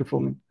log in into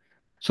Foreman.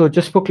 So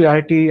just for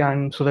clarity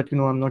and so that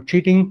I'm not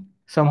cheating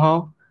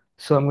somehow,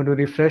 so I'm going to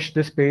refresh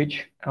this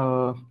page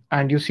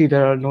and you see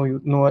there are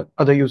no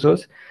other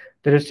users.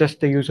 There is just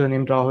the user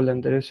named Rahul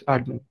and there is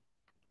admin.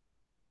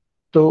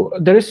 So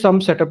there is some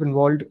setup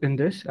involved in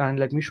this, and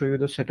let me show you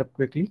the setup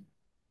quickly.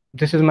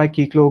 This is my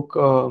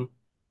Keycloak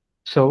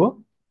server.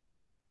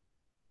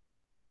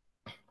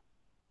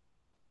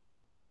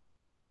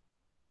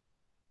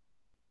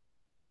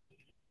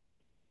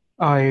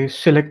 I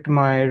select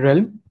my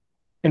realm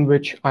in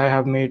which I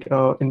have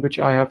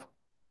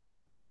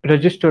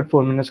registered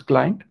Foreman as a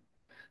client.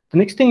 The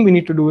next thing we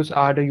need to do is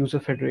add a user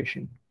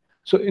federation.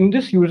 So in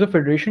this user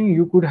federation,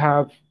 you could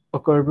have a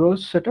Kerberos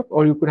setup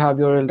or you could have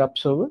your LDAP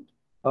server.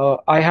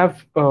 I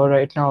have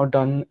right now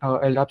done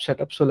LDAP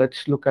setup. So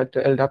let's look at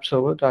the LDAP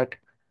server that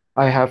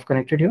I have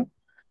connected here.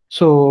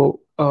 So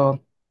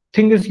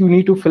thing is, you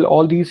need to fill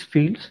all these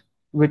fields,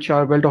 which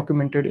are well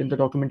documented in the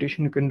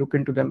documentation. You can look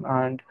into them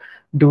and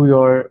do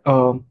your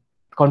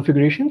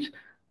configurations.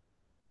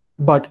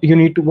 But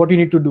what you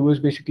need to do is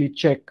basically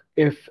check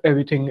if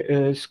everything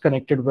is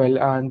connected well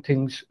and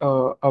things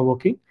are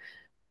working.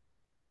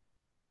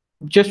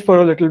 Just for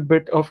a little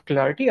bit of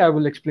clarity, I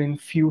will explain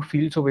few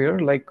fields over here,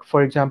 like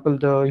for example,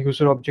 the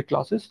user object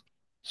classes.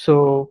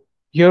 So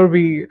here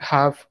we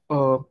have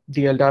the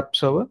LDAP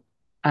server,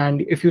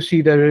 and if you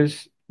see there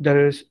is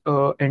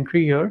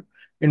entry here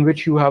in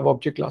which you have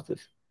object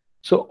classes.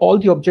 So all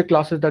the object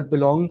classes that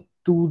belong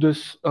to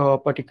this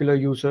particular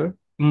user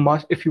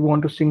must, if you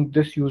want to sync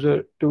this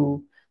user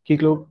to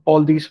Keycloak,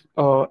 all these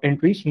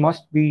entries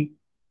must be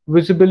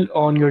visible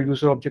on your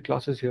user object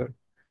classes here.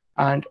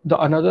 And the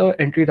another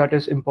entry that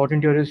is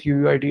important here is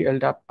UUID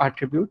LDAP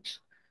attributes.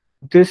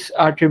 This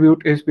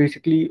attribute is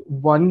basically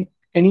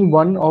any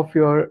one of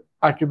your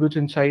attributes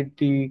inside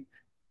the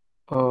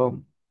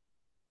um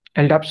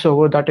LDAP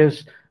server that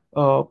is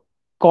uh,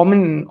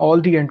 common in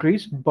all the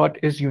entries but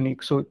is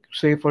unique. So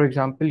say for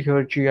example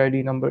here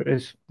GID number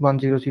is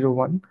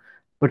 1001,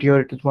 but here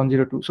it is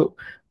 102. So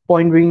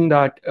point being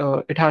that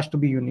it has to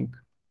be unique.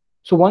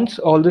 So once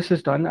all this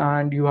is done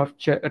and you have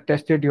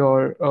tested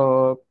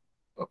your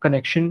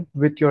connection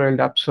with your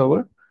LDAP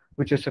server,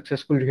 which is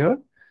successful here,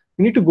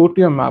 you need to go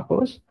to your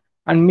mappers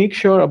and make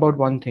sure about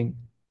one thing.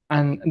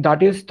 And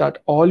that is that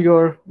all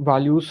your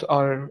values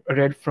are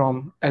read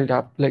from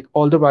LDAP, like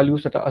all the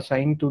values that are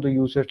assigned to the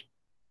user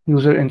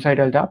inside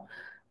LDAP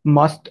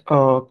must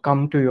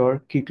come to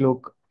your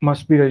Keycloak,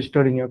 must be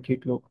registered in your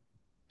Keycloak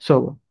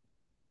server.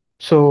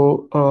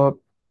 So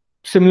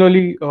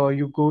similarly,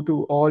 you go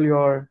to all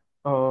your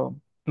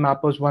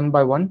mappers one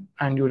by one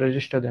and you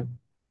register them.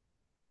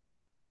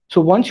 So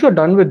once you're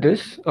done with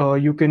this,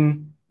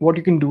 what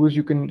you can do is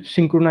you can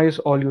synchronize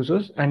all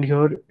users. And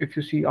here, if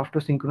you see after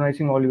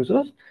synchronizing all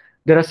users,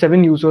 there are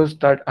 7 users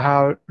that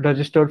have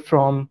registered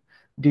from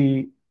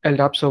the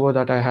LDAP server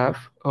that I have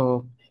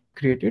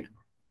created.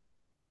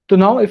 So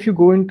now if you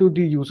go into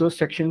the users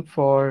section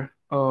for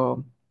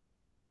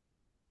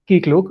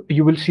Keycloak,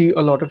 you will see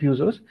a lot of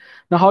users.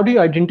 Now, how do you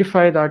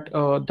identify that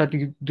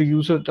the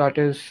user that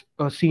is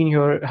seen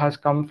here has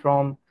come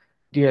from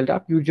the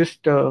LDAP? You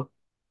just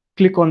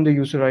click on the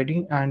user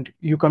ID and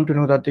you come to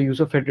know that the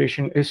user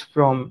federation is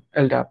from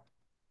LDAP.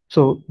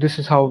 So this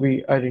is how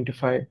we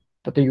identify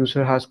that the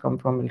user has come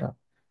from LDAP.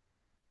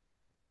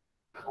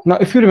 Now,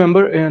 if you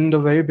remember in the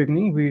very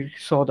beginning, we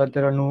saw that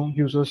there are no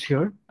users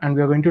here, and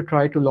we are going to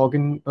try to log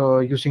in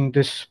using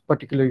this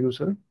particular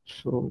user.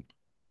 So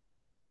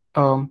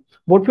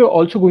what we're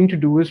also going to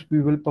do is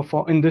we will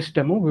perform in this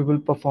demo, we will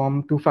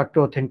perform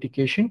two-factor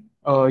authentication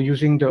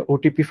using the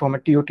OTP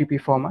format,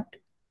 TOTP format.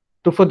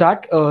 So for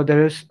that,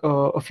 there is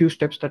a few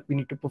steps that we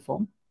need to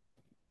perform.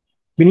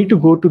 We need to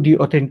go to the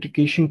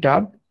authentication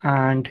tab,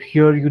 and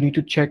here you need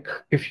to check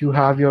if you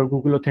have your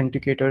Google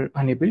Authenticator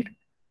enabled.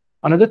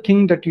 Another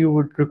thing that you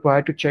would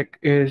require to check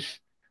is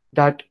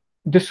that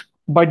this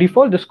by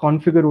default, this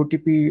configure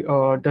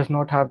OTP does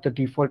not have the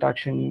default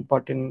action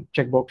button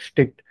checkbox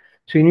ticked.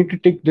 So you need to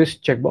tick this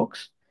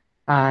checkbox.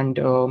 And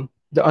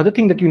the other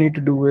thing that you need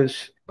to do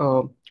is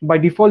by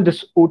default,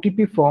 this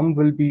OTP form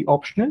will be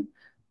optional,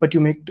 but you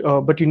need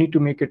to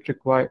make it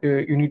require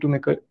you need to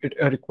make it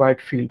a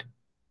required field.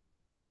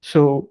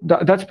 So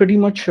that's pretty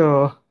much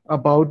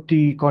about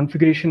the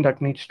configuration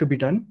that needs to be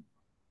done.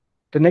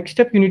 The next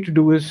step you need to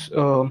do is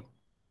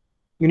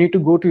you need to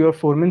go to your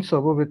Foreman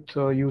server with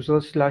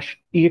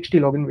user/ext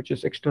login, which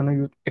is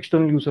external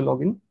user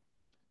login,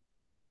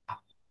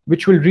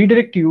 which will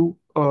redirect you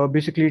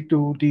basically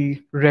to the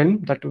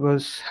realm that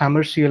was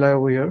Hammer CLI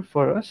over here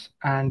for us.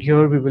 And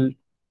here we will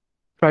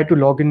try to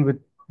log in with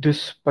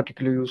this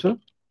particular user.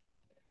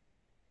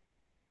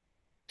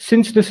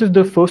 Since this is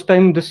the first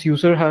time this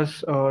user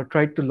has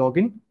tried to log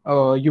in,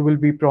 you will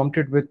be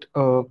prompted with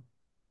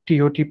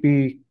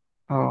TOTP.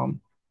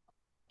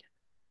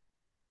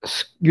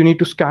 You need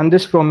to scan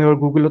this from your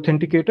Google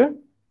Authenticator.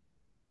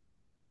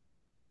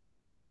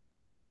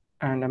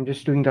 And I'm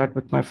just doing that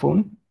with my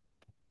phone.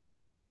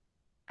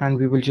 And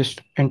we will just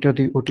enter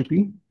the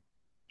OTP.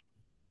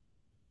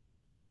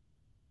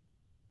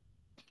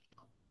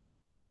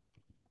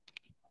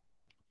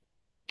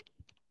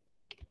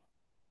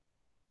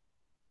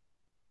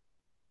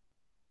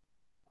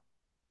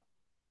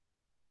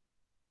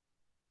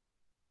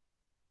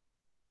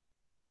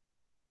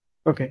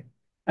 Okay.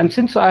 And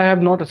since I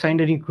have not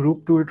assigned any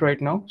group to it right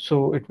now,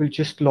 so it will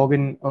just log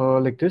in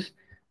like this.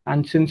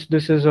 And since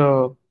this is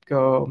a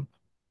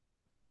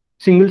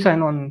single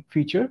sign-on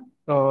feature,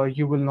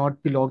 you will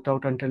not be logged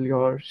out until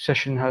your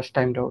session has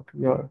timed out,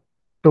 your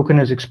token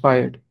has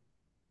expired.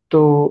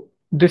 So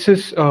this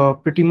is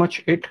pretty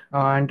much it.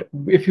 And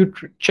if you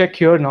check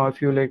here now,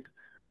 if you like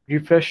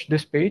refresh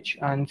this page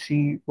and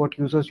see what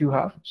users you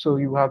have. So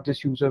you have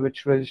this user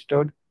which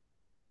registered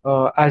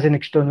as an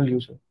external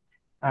user.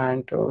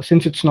 And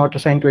since it's not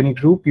assigned to any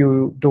group,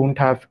 you don't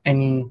have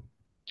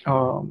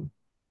um,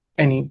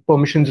 any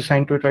permissions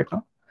assigned to it right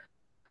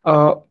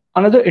now.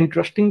 Another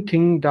interesting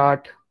thing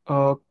that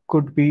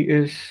could be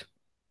is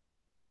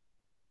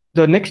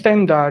the next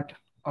time that,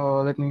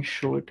 let me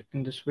show it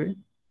in this way.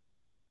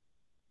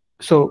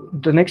 So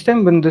the next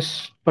time when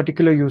this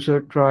particular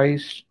user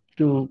tries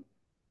to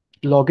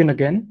log in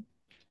again,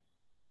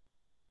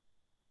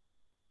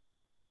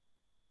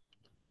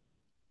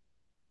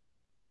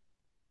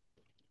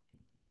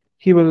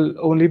 he will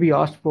only be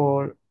asked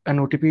for an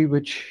OTP,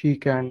 which he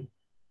can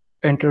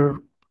enter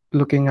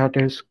looking at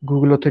his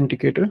Google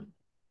Authenticator.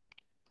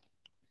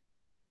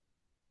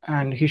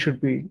 And he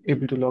should be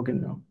able to log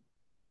in now.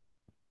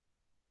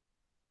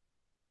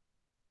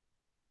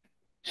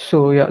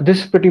 So yeah,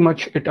 this is pretty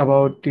much it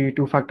about the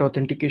two-factor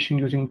authentication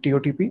using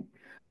TOTP.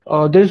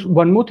 There's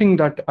one more thing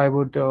that I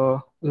would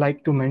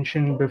like to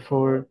mention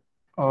before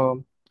uh,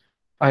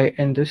 I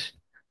end this,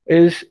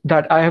 is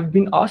that I have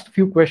been asked a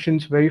few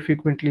questions very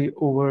frequently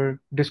over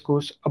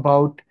Discourse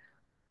about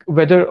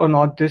whether or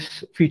not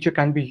this feature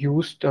can be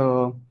used,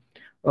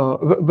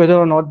 whether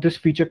or not this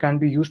feature can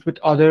be used with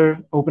other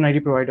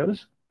OpenID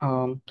providers.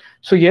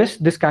 So yes,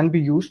 this can be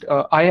used.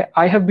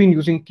 I have been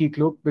using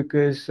Keycloak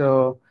because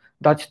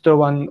that's the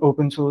one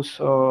open source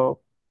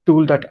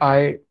tool that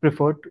I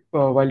preferred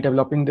while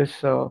developing this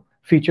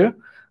feature.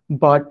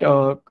 But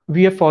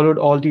we have followed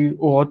all the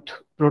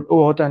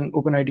OAuth and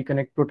OpenID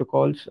Connect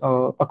protocols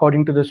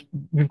according to this.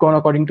 We've gone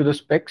according to the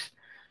specs.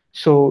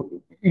 So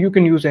you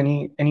can use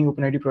any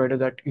OpenID provider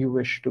that you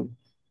wish to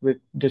with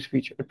this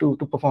feature to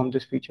perform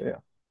this feature. Yeah.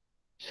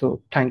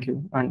 So thank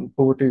you, and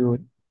over to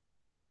you.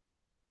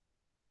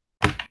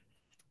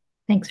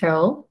 Thanks,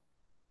 Raul.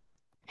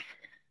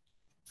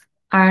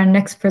 Our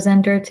next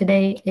presenter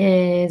today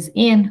is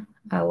Ian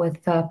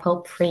with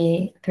Pulp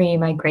 3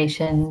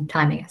 migration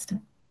timing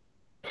estimate.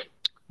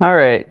 All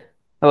right.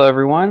 Hello,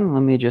 everyone.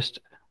 Let me just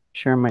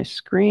share my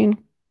screen.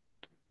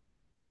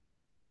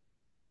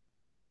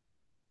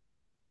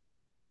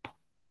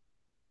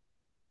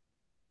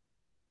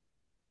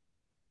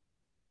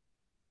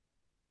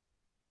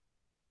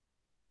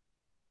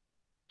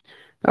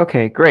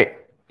 Okay, great.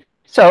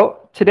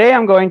 So today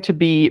I'm going to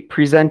be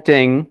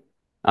presenting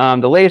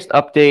the latest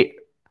update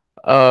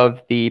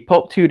of the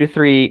Pulp 2 to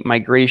 3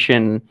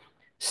 migration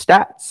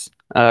stats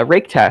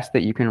rake test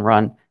that you can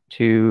run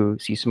to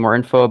see some more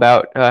info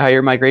about how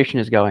your migration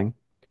is going.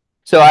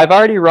 So I've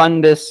already run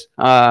this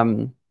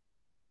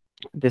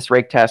this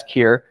rake task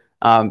here.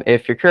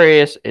 If you're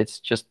curious,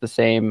 it's just the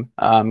same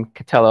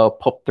Catello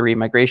Pulp 3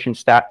 migration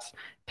stats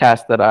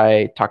task that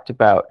I talked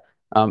about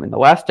in the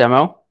last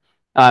demo.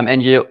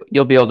 And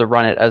you'll be able to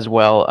run it as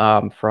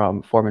well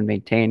from Foreman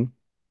maintain.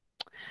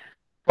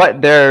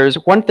 But there's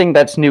one thing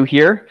that's new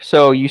here.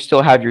 So you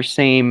still have your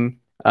same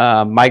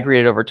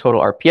migrated over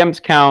total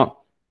RPMs count,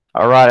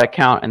 errata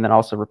count, and then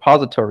also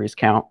repositories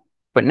count.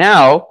 But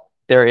now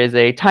there is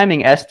a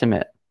timing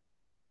estimate.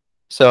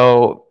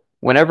 So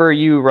whenever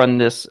you run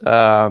this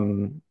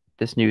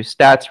this new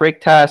stats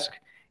rake task,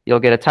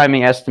 you'll get a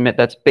timing estimate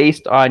that's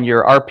based on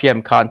your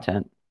RPM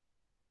content.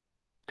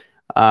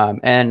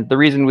 And the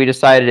reason we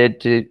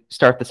decided to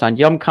start this on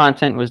Yum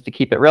content was to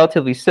keep it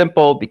relatively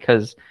simple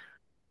because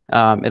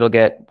it'll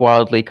get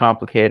wildly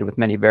complicated with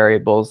many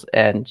variables.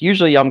 And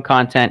usually Yum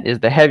content is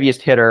the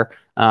heaviest hitter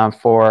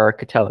for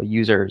Catello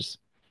users.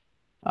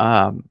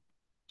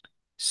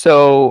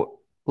 So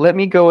let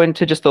me go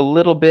into just a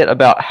little bit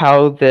about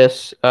how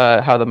this,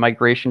 how the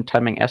migration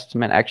timing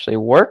estimate actually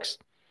works.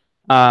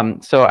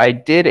 So I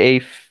did a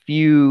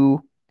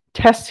few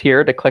tests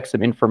here to collect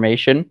some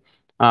information.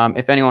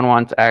 If anyone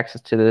wants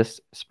access to this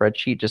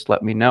spreadsheet, just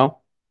let me know.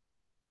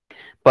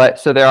 But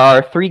so there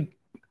are three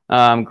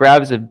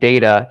grabs of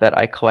data that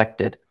I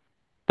collected.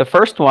 The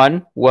first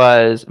one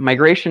was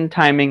migration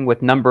timing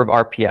with number of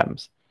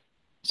RPMs.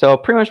 So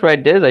pretty much what I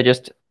did is I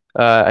just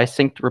I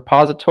synced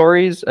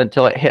repositories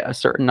until it hit a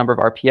certain number of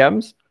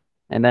RPMs,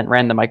 and then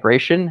ran the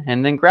migration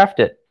and then graphed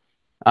it.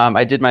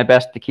 I did my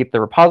best to keep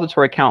the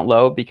repository count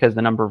low because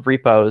the number of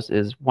repos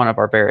is one of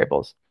our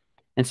variables.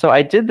 And so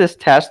I did this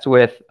test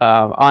with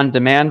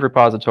on-demand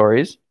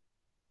repositories.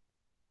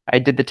 I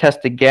did the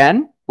test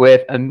again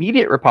with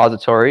immediate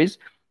repositories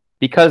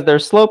because their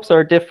slopes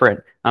are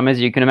different.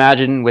 As you can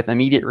imagine, with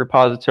immediate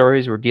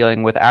repositories, we're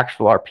dealing with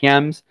actual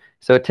RPMs,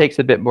 so it takes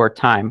a bit more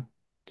time.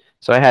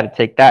 So I had to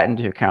take that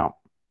into account.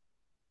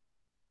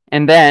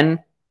 And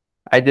then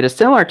I did a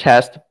similar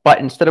test, but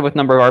instead of with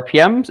number of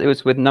RPMs, it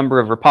was with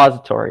number of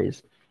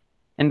repositories.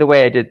 And the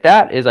way I did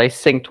that is I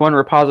synced one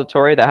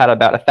repository that had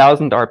about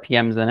 1,000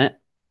 RPMs in it,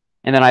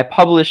 and then I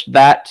published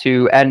that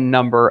to n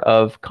number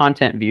of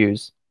content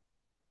views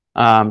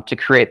to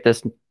create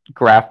this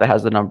graph that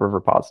has the number of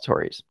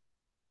repositories.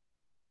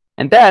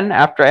 And then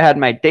after I had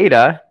my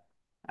data,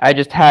 I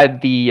just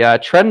had the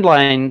trend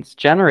lines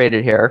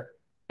generated here,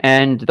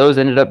 and those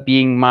ended up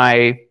being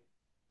my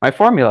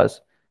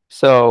formulas.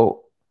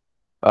 So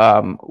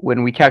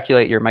when we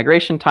calculate your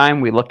migration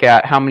time, we look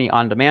at how many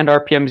on-demand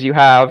RPMs you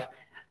have,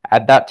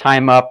 add that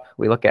time up.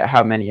 We look at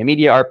how many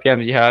immediate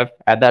RPMs you have,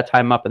 add that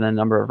time up, and then the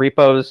number of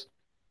repos,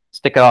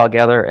 stick it all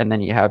together, and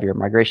then you have your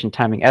migration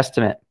timing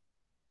estimate.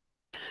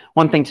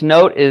 One thing to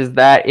note is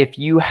that if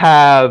you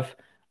have,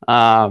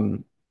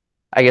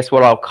 I guess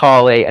what I'll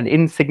call an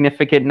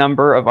insignificant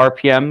number of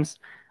RPMs,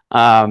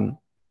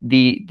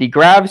 the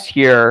grabs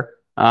here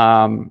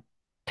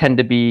tend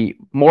to be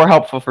more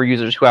helpful for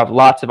users who have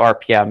lots of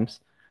RPMs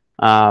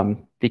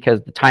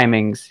because the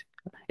timings,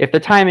 if the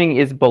timing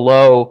is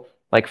below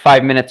like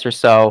 5 minutes or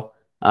so,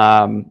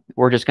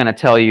 we're just going to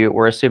tell you,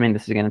 we're assuming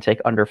this is going to take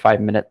under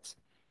 5 minutes.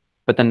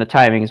 But then the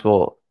timings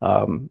will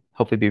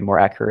hopefully be more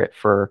accurate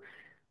for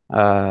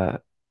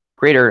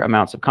greater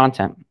amounts of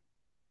content.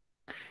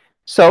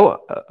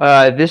 So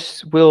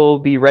this will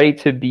be ready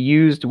to be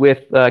used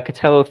with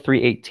Catello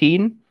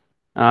 3.18.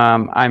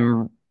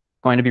 I'm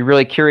going to be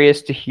really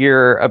curious to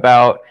hear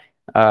about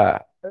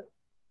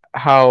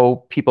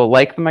how people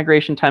like the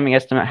migration timing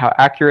estimate, how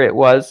accurate it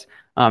was,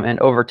 and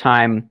over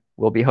time,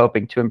 we'll be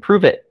hoping to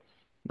improve it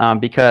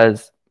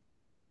because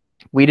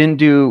we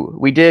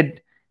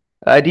did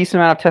a decent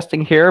amount of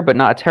testing here, but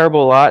not a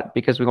terrible lot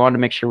because we wanted to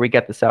make sure we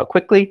get this out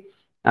quickly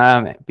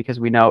because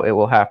we know it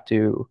will have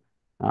to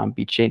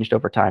be changed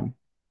over time.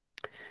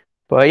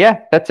 But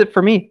yeah, that's it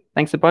for me.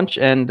 Thanks a bunch.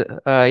 And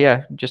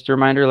yeah, just a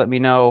reminder, let me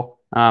know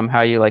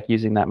how you like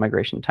using that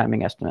migration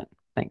timing estimate.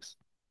 Thanks.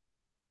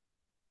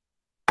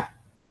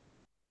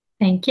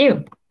 Thank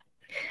you.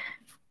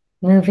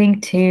 Moving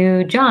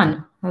to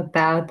John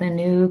about the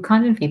new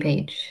content view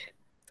page.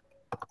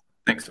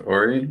 Thanks,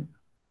 Ori.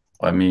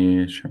 Let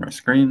me share my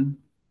screen.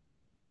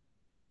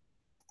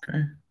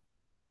 Okay.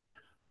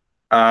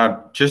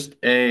 Just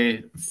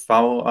a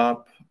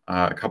follow-up.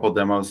 A couple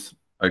demos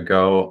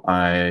ago,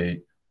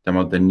 I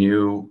demoed the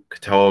new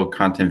Catello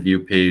content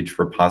view page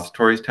for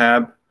repositories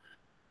tab.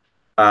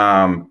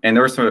 And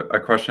there was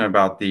a question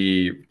about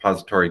the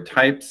repository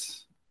types.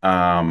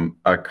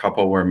 A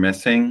couple were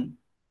missing.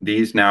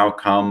 These now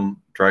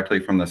come directly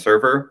from the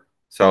server.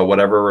 So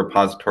whatever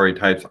repository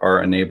types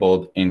are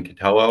enabled in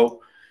Catello,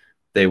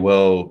 they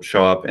will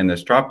show up in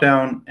this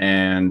dropdown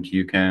and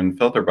you can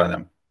filter by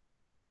them.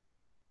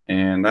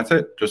 And that's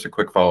it, just a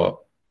quick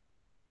follow-up.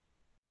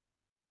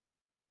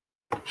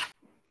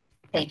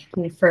 Thank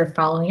you for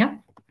following up.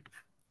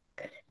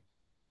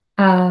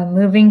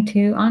 Moving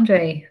to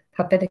Andre,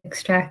 Puppet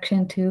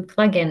extraction to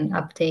plugin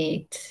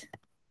update.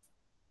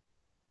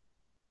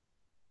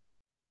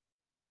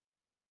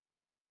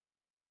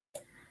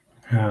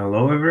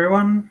 Hello,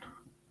 everyone.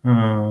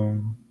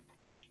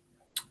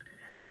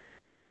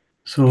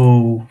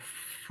 So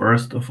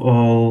first of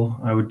all,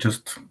 I would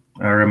just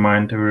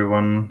remind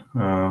everyone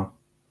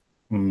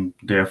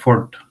the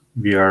effort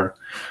we are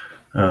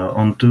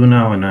onto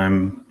now, and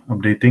I'm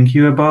updating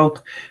you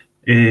about,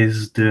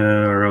 is the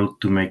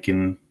road to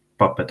making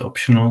Puppet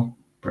optional,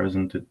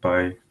 presented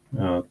by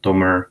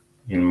Tomer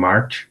in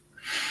March.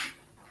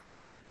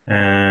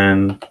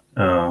 And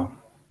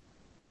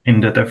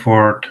in that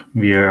effort,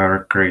 we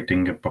are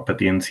creating a Puppet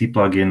ENC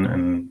plugin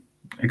and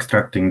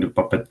extracting the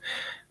Puppet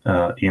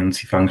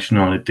ENC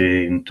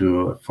functionality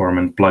into a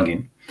Foreman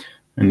plugin.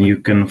 And you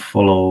can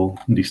follow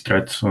these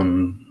threads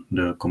on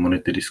the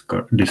community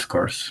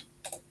discourse.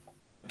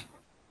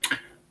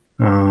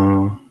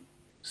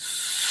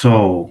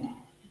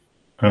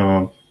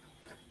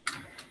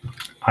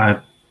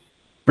 I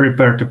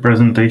prepared a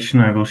presentation.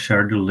 I will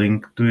share the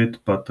link to it,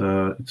 but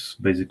it's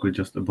basically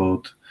just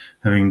about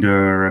having the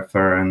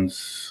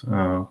reference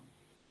to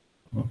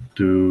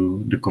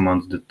the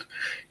commands that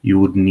you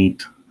would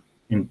need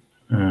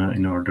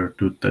in order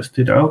to test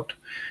it out.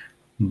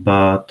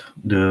 But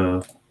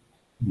the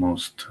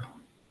most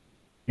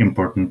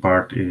important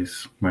part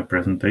is my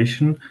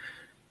presentation.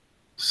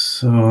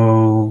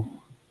 So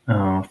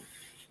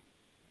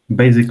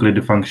basically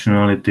the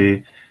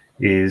functionality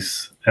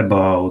is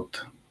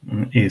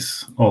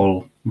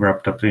all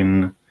wrapped up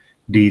in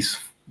these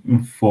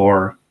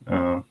 4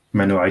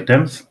 menu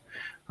items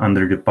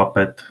under the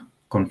Puppet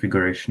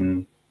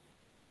configuration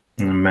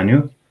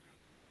menu,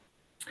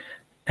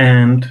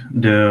 and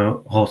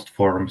the host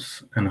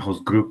forms and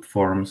host group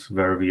forms,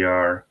 where we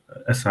are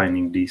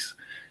assigning these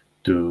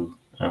to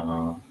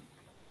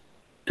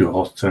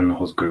hosts and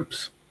host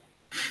groups.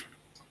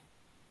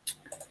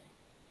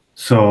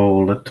 So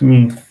let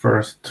me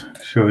first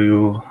show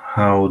you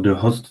how the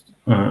host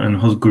and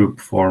host group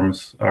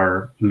forms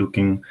are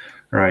looking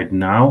right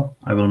now.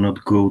 I will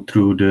not go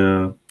through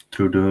the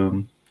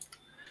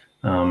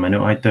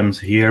menu items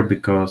here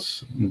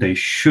because they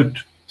should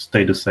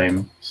stay the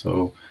same.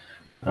 So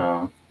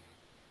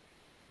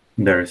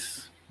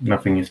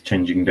nothing is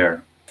changing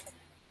there.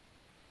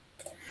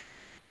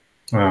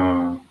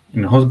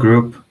 In host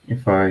group,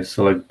 if I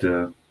select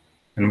the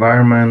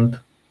environment,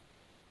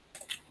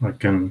 I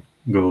can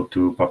go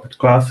to Puppet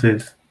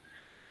classes,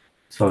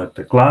 select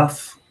the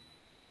class,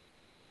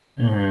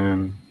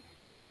 and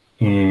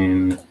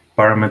in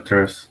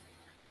parameters,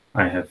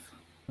 I have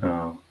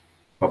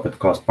Puppet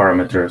class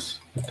parameters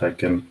that I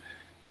can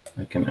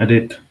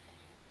edit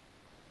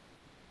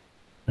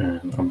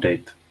and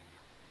update.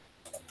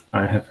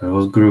 I have a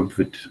host group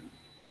with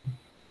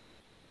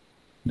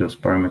those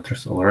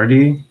parameters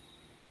already.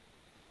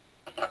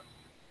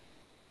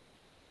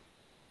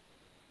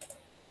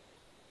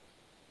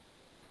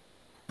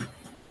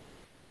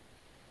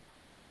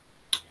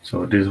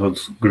 So this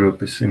host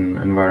group is in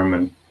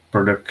environment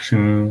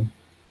production,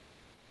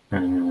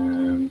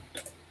 and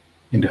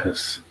it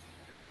has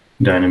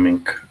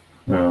dynamic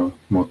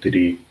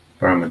multi-D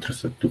parameters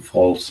set to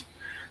false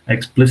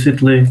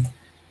explicitly,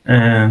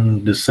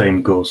 and the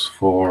same goes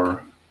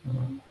for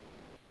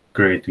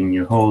creating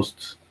new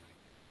hosts.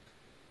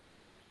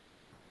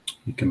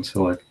 You can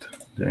select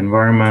the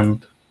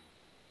environment,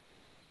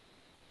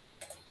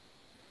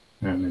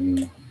 and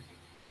in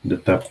the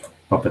tab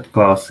Puppet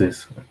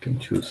classes, I can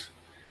choose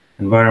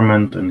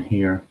environment, and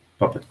here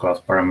Puppet class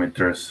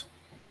parameters.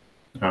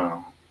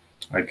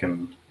 I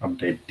can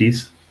update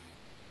these.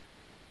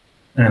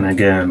 And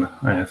again,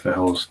 I have a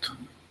host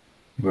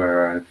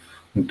where I've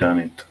done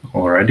it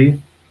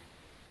already.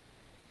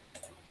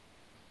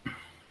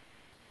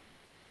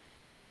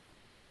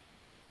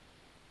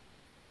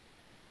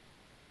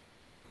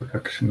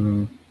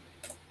 Production.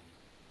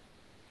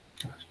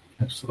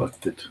 I've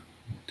selected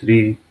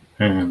 3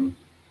 and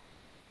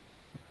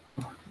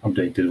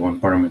updated one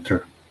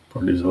parameter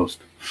for this host.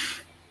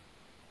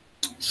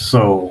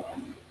 So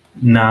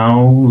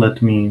now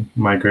let me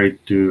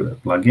migrate to a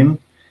plugin.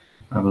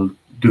 I will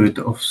do it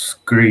off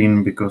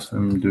screen because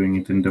I'm doing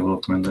it in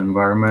development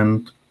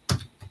environment,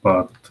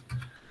 but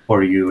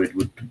for you it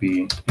would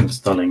be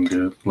installing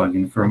the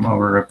plugin from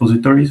our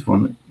repositories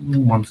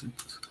once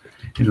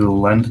it will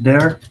land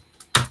there.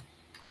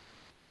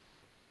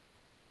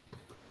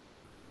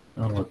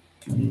 Let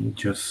me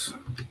just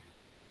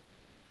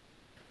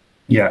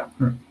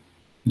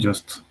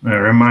a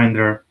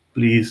reminder,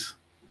 please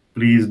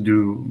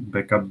do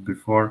backup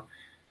before.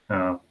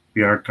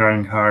 We are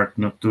trying hard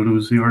not to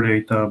lose your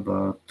data,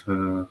 but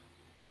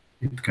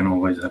it can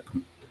always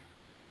happen.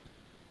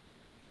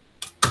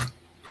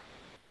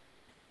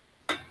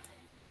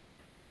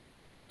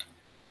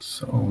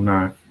 So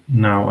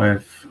now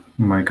I've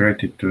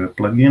migrated to a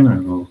plugin. I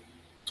will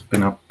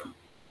spin up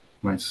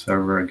my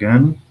server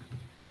again.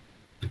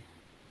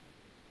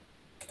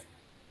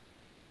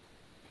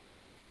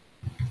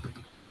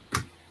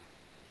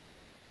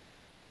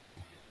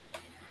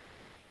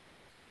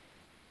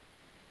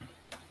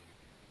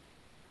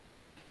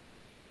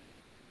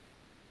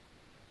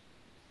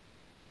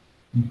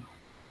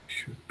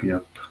 Should be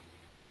up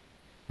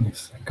in a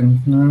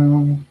second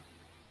now.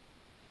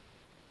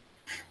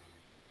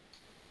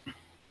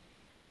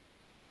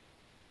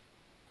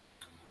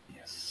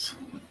 Yes,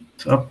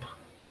 it's up.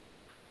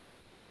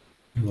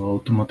 It will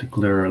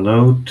automatically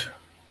reload.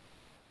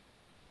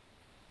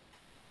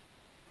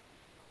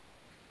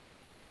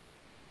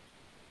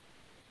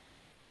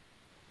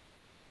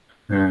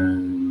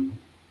 And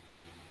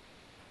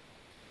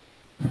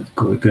let's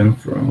go again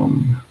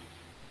from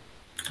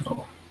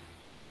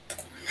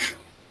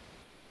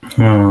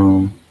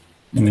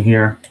in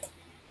here.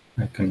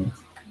 I can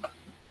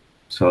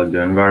select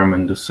the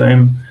environment the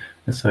same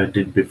as I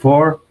did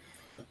before.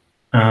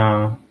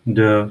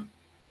 The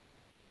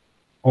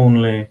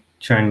only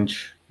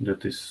change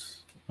that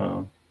is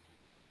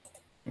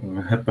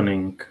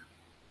happening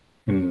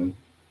in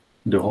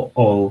the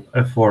whole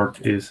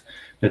effort is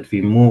that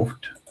we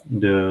moved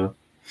the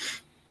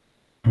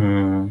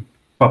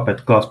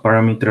Puppet class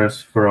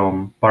parameters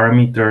from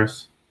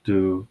parameters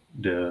to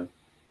the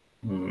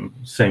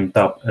same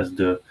tab as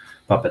the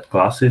Puppet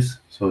classes.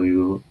 So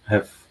you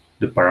have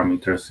the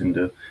parameters in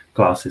the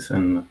classes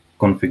and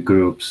config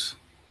groups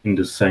in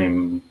the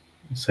same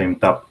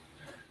tab.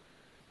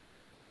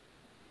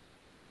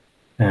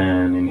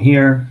 And in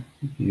here,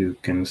 you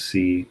can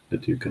see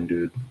that you can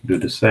do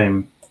the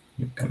same.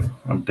 You can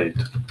update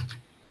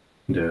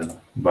the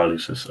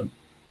values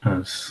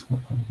as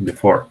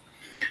before.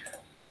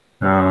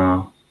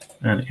 And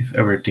if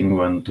everything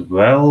went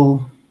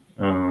well,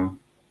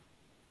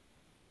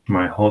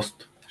 my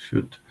host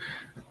should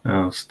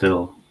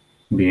still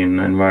be in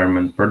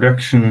environment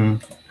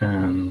production,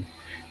 and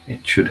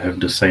it should have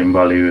the same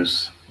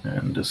values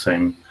and the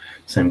same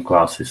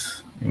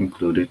classes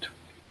included.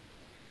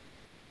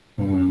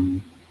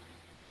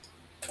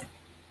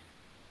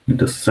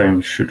 The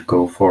same should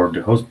go for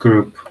the host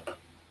group,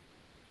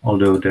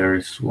 although there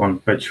is one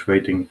patch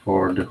waiting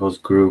for the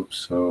host group,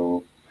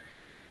 so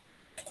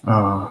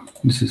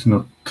this is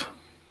not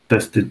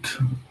tested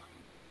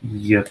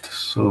yet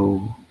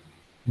so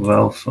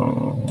well,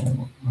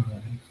 so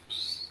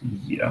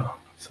yeah,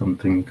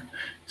 something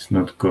is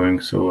not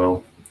going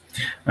so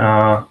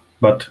well,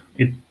 but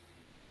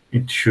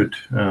it should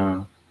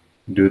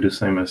do the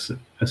same as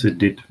it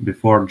did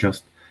before.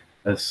 Just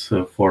as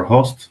for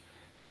hosts,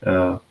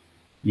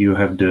 you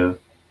have the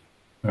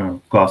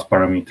class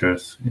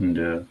parameters in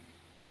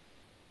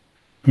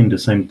the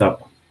same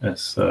tab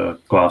as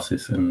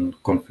classes and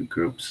config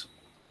groups.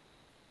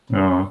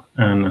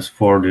 And as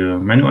for the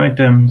menu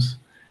items,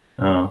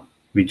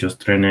 we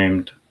just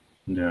renamed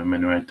the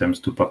menu items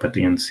to Puppet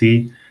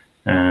ENC,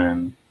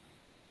 and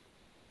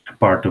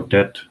part of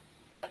that,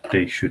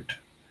 they should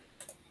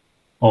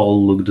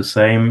all look the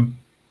same.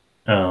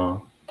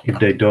 If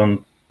they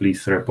don't,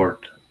 please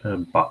report a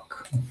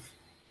bug.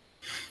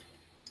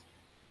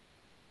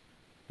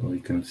 So we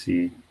can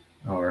see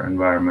our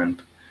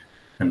environment,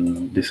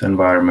 and this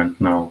environment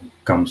now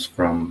comes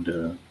from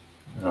the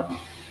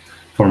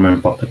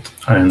Foreman Puppet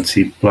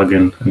INC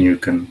plugin, and you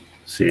can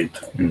see it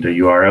in the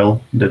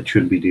URL. That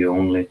should be the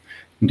only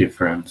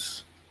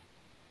difference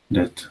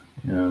that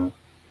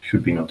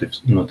should be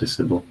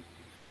noticeable.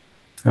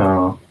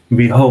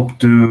 We hope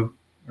to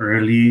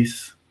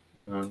release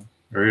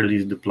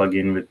the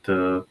plugin with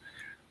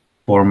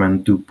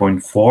Foreman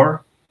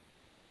 2.4.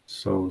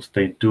 So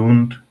stay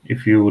tuned.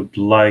 If you would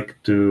like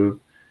to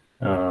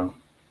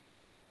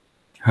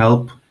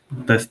help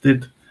test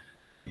it,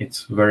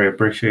 it's very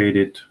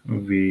appreciated.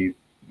 We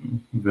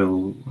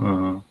will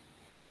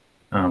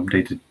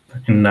update it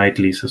in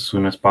nightlies as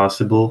soon as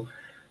possible.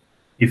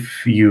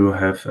 if you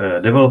have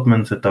a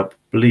development setup,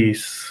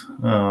 please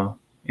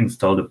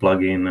install the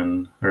plugin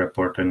and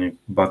report any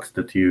bugs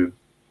that you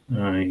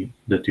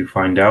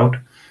find out.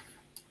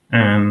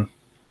 And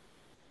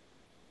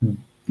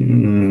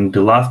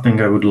the last thing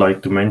I would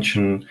like to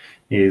mention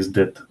is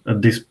that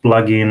this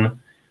plugin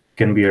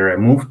can be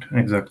removed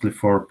exactly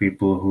for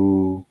people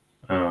who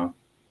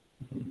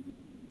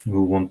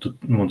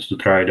wants to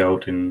try it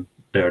out in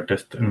their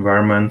test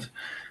environment,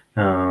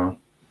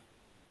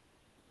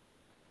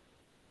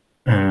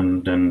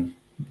 and then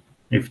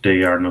if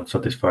they are not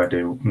satisfied,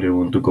 they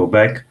want to go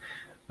back.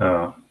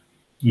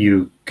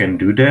 You can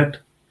do that.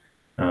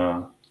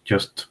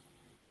 Just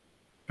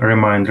a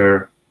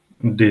reminder,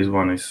 this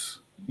one is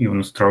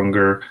even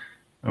stronger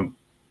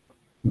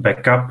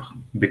backup,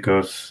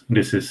 because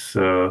this is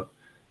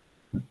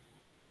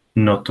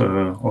not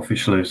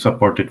officially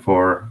supported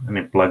for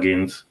any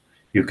plugins.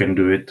 You can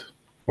do it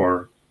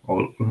for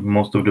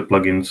most of the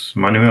plugins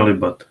manually,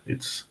 but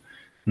it's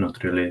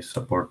not really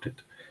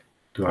supported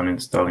to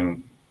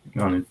uninstall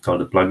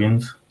the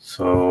plugins.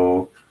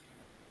 So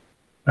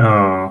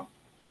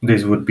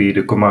this would be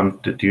the command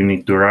that you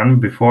need to run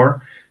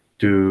before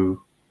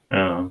to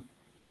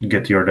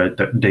get your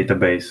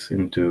database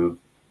into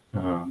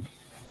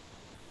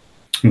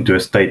a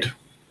state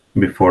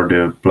before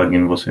the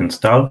plugin was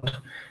installed,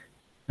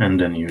 and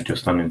then you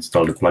just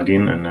uninstall the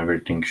plugin and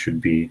everything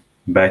should be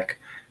back,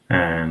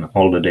 and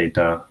all the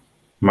data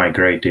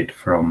migrated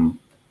from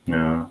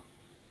the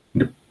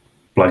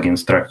plugin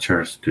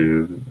structures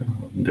to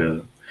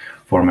the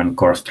Foreman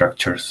core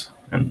structures,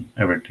 and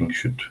everything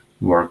should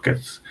work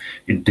as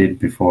it did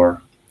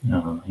before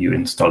you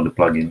install the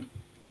plugin.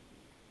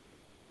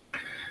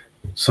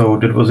 So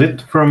that was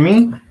it from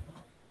me.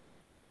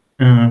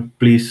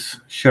 Please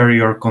share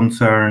your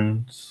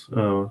concerns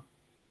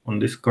on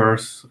this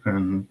course,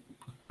 and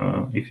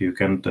if you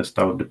can test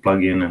out the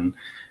plugin and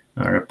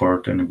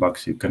report any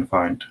bugs you can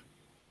find.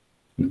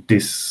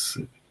 This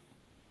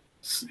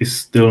is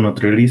still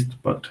not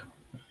released, but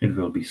it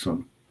will be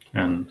soon,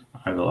 and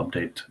I will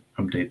update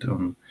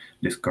on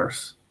this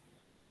course.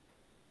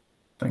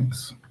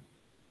 Thanks.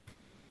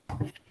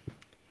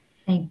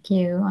 Thank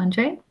you,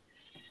 Andre.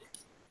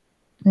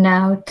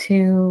 Now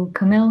to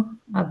Camille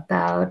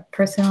about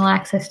personal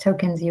access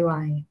tokens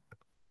UI.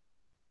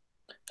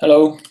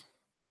 Hello.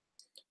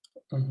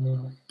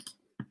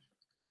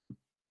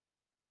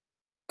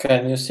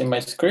 Can you see my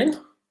screen?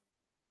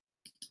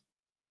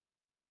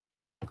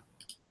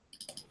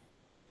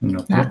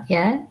 Not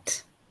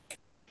yet.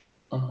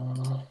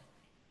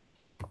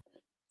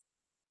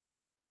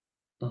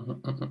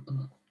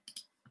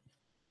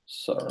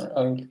 Sorry,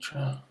 I will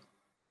try.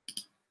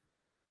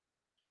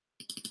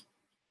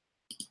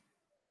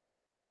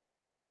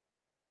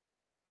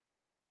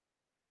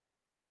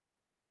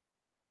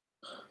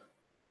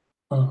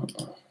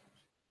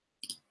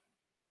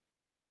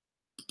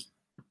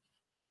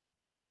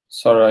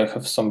 Sorry, I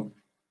have some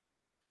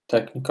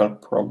technical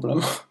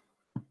problem.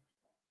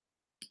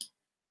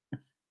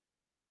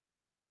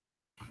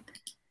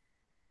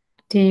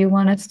 Do you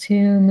want us to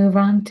move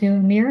on to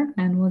Amir,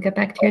 and we'll get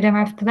back to your demo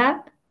after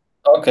that?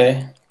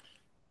 Okay.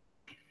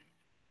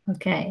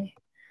 Okay.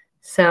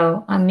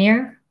 So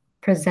Amir,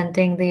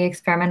 presenting the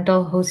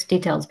experimental host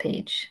details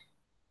page.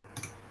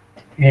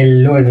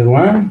 Hello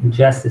everyone,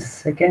 just a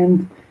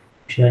second,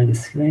 sharing the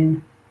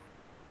screen.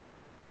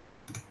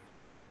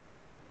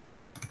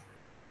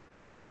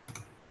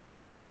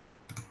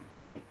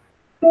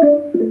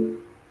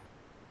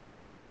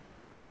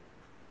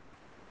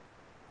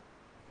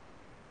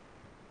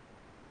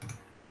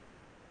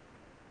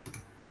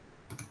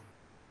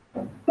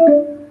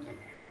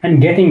 And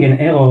getting an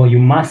error, you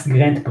must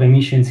grant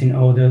permissions in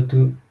order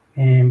to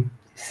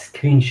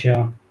screen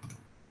share,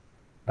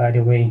 by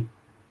the way.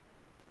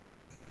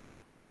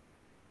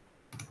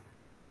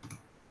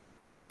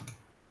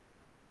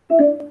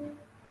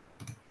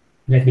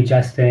 Let me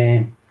just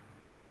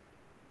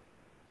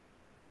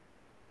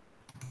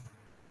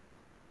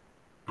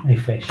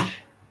refresh.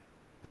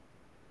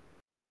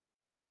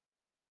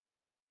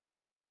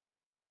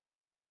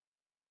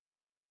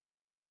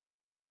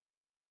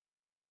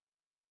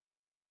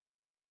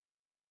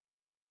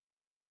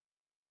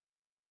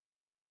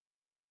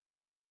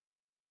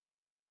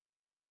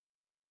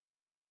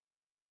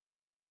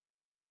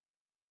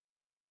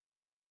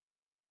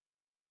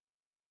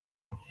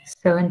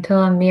 So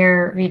until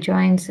Amir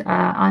rejoins,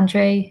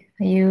 Andre,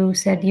 you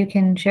said you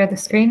can share the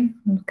screen.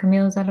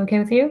 Camille, is that okay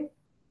with you?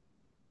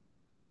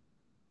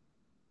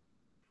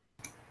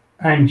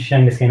 I'm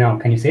sharing the screen now.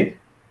 Can you see it?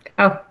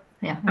 Oh,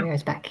 yeah,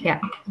 Amir's back. Yeah,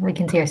 we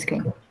can see your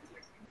screen.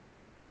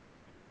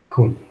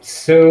 Cool.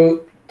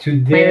 So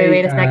today...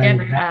 Wait a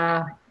second.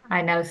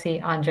 I now see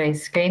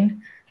Andre's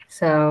screen.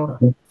 So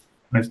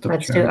let's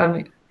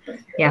do...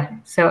 yeah,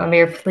 so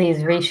Amir, please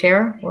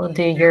reshare. We'll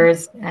do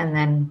yours, and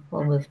then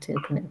we'll move to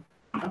Camille.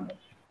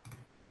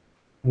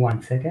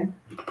 1 second.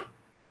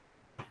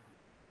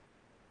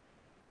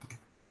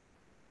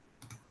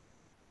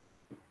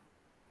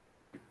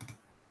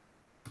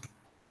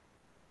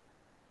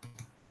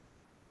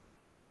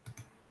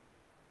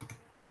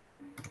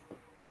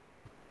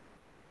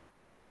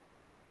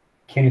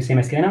 Can you see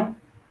my screen now?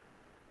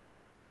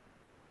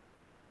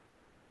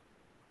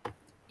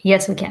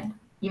 Yes, we can.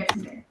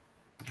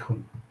 Cool.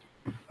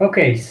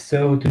 Okay,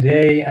 so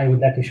today I would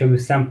like to show you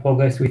some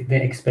progress with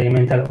the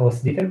experimental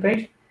host detail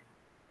page.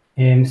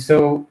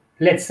 So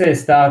let's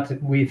start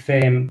with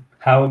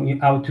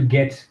how to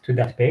get to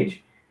that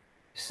page.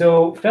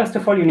 So first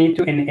of all, you need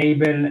to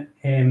enable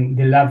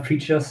the lab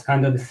features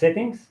under the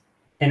settings.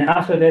 And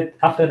after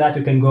that,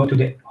 you can go to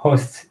the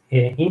host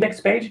index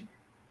page.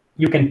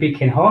 You can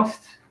pick a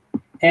host.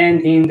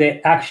 And in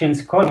the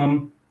actions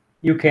column,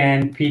 you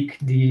can pick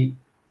the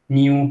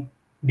new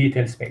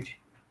details page.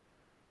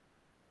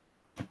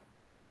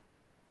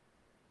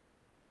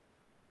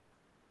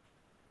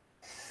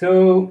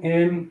 So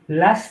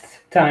last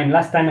time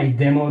I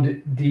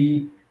demoed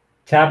the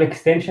tab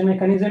extension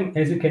mechanism.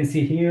 As you can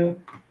see here,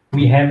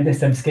 we have the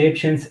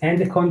subscriptions and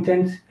the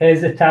content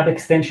as a tab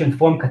extension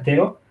from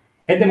catalog.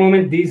 At the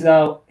moment, these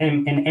are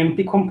an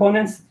empty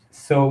components,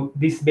 so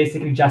this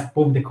basically just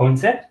proves the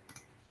concept.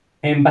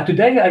 But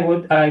today I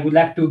would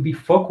like to be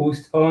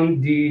focused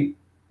on the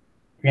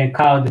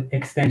card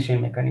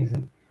extension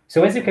mechanism.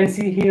 So as you can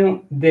see here,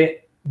 the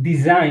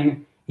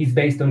design is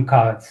based on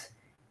cards.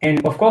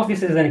 And of course,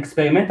 this is an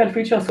experimental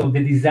feature, so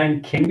the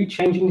design can be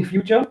changed in the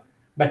future.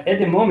 But at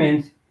the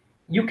moment,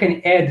 you can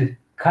add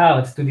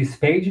cards to this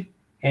page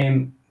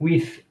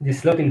with the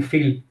slot and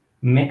fill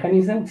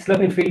mechanism. Slot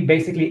and fill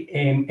basically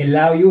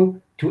allow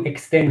you to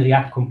extend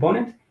React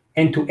component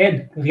and to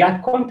add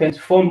React content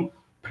from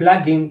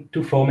plugin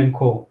to Foreman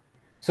core.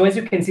 So as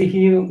you can see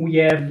here, we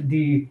have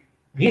the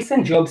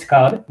recent jobs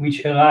card,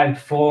 which arrived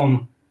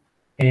from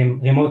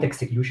remote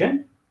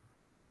execution.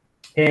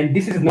 And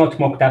this is not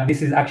mocked up.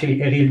 This is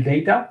actually a real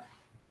data.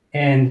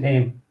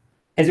 And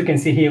as you can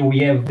see here, we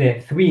have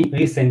the 3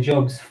 recent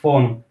jobs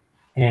from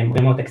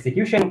remote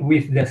execution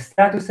with the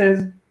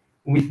statuses,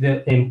 with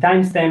the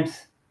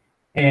timestamps.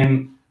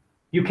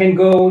 You can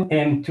go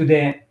to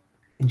the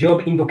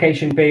job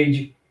invocation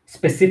page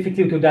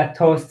specifically to that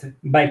host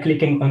by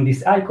clicking on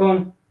this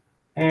icon.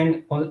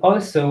 And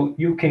also,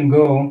 you can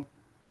go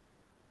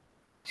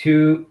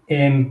to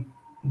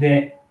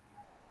the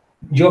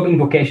job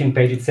invocation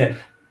page itself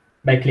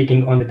by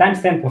clicking on the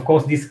timestamp. Of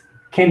course, this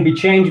can be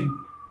changed,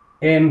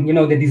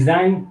 the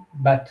design,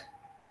 but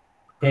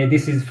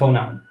this is for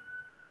now.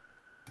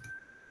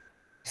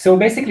 So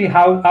basically,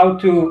 how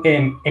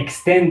to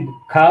extend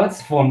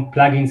cards from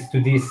plugins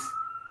to this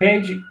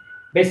page.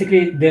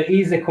 Basically, there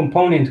is a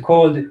component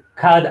called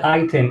card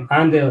item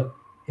under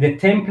the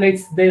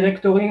templates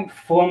directory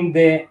from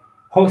the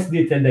host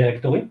detail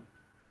directory.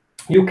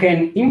 You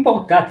can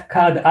import that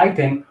card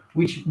item,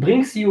 which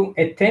brings you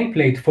a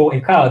template for a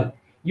card.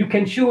 You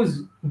can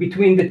choose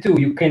between the two.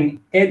 You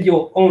can add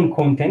your own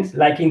content,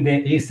 like in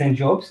the recent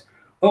jobs,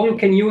 or you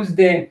can use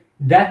the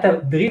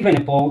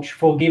data-driven approach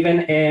for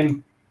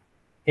given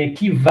a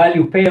key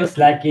value pairs,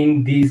 like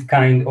in these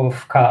kind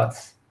of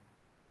cards.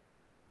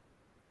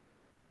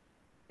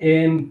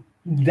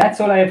 That's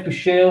all I have to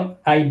share.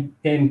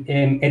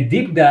 A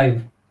deep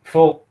dive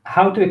for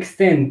how to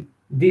extend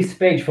this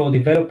page for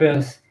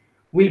developers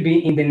will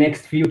be in the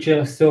next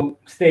future, so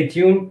stay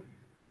tuned,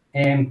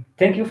 and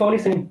thank you for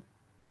listening.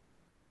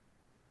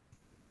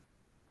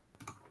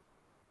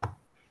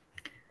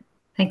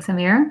 Thanks,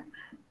 Amir.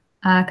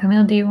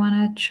 Camille, do you want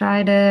to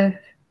try to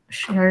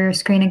share your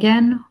screen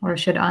again, or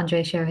should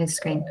Andre share his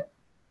screen?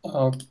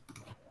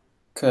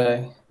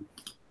 Okay.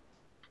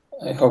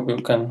 I hope you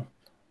can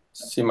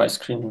see my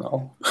screen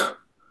now.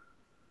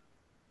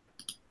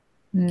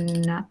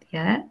 Not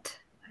yet.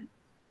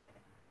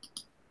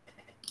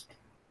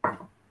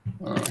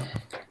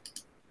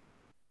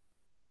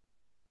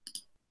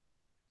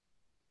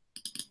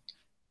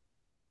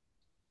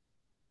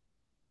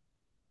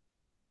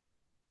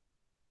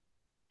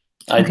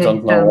 I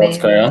don't know what's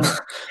going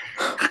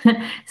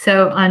on.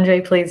 So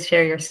Andre, please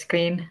share your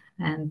screen,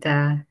 and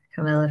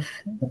Camille,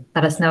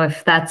 let us know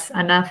if that's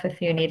enough,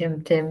 if you need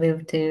him to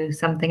move to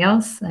something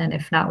else, and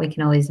if not, we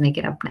can always make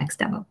it up next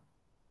demo.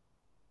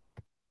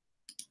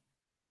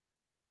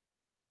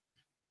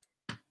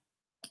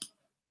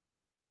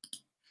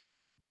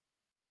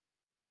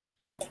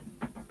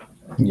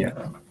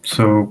 Yeah,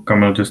 so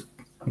Camille, just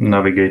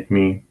navigate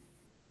me.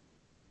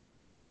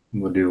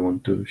 What do you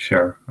want to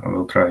share? I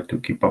will try to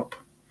keep up.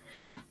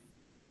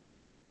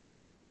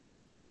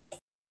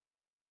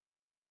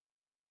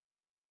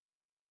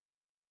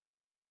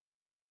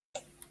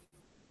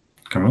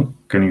 Camille,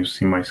 can you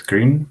see my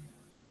screen?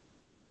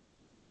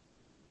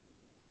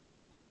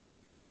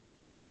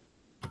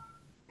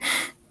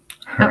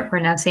 Oh, we're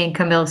now seeing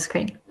Camille's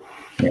screen.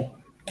 Yeah.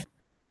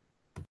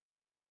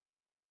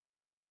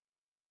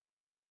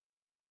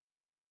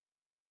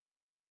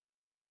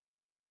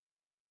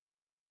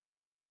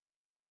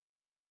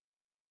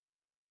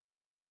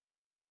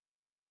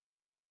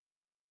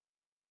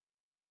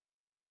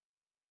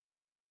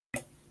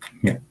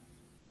 Yeah,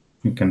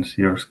 you can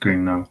see your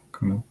screen now,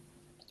 Camille.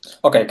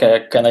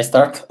 Okay, can I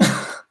start?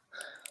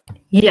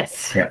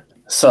 Yes. Yeah.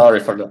 Sorry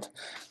for that.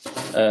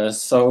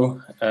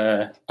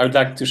 I would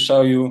like to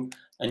show you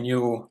a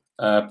new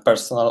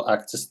personal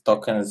access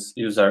tokens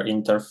user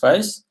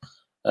interface,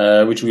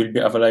 which will be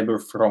available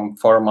from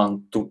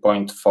Foreman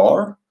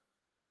 2.4.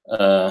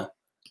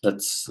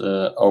 Let's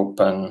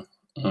open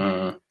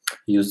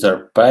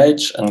user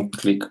page and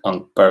click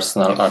on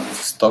personal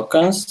access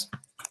tokens.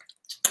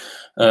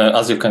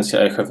 As you can see,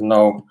 I have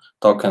no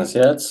tokens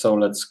yet, so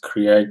let's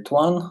create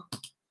one.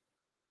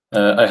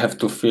 I have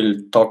to fill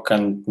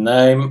token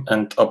name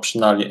and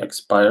optionally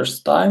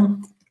expires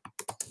time.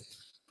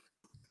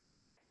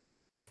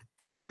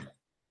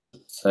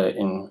 Let's say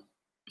in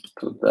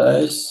 2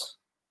 days.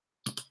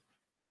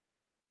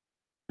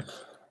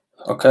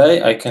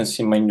 Okay, I can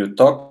see my new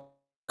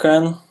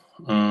token.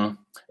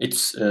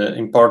 It's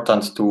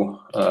important to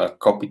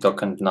copy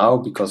token now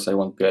because I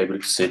won't be able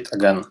to see it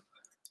again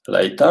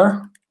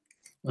later.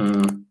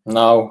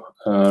 Now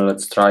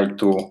let's try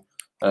to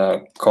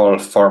call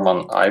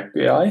Foreman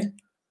API.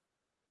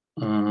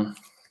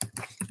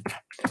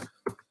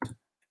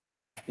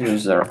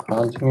 User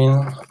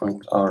admin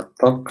and our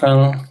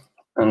token,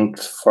 and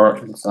for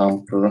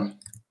example,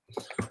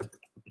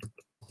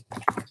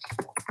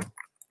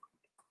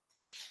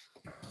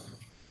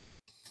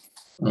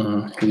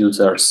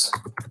 users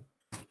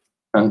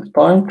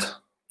endpoint,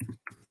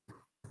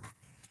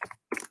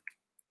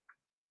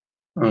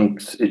 and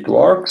it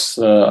works.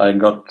 I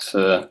got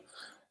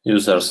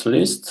users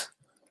list.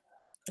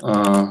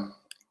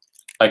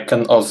 I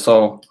can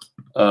also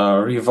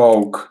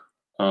revoke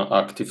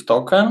active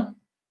token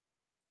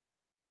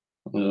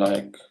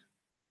like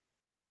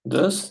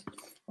this,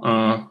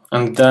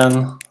 and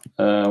then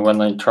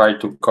when I try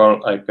to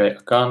call API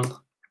again,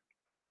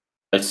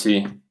 I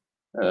see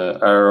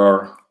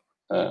error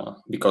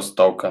because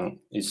token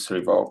is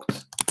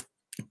revoked.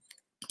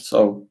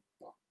 So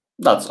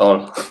that's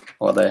all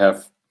what I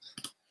have.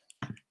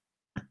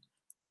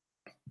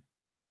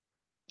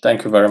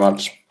 Thank you very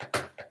much.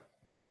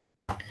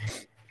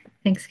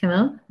 Thanks,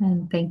 Camille,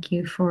 and thank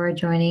you for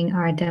joining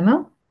our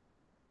demo.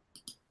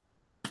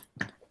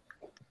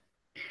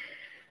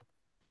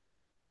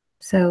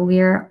 So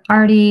we're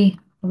already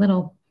a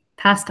little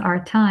past our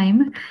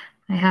time.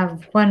 I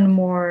have one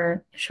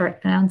more short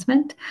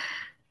announcement.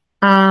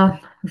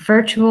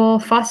 Virtual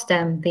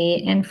FOSDEM, the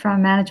Infra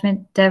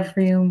Management Dev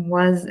Room,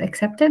 was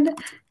accepted,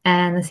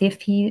 and the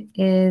CFP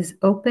is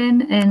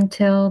open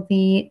until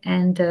the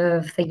end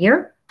of the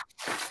year.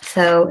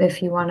 So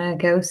if you want to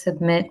go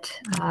submit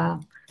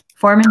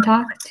Foreman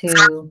talk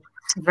to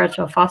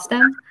Virtual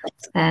FOSDEM,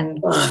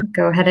 then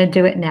go ahead and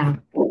do it now.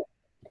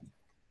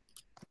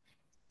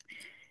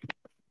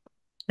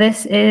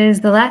 This is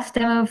the last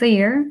demo of the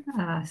year.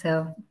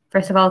 So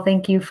first of all,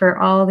 thank you for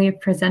all the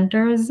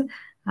presenters.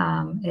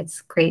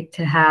 It's great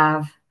to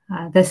have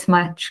this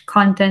much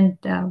content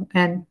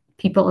and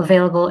people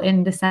available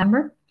in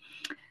December.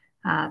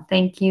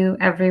 Thank you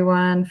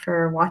everyone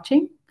for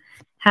watching.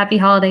 Happy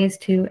holidays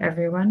to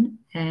everyone,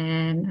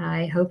 and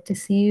I hope to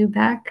see you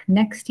back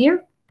next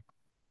year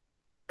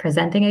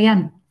presenting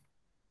again.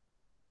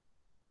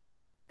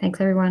 Thanks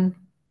everyone.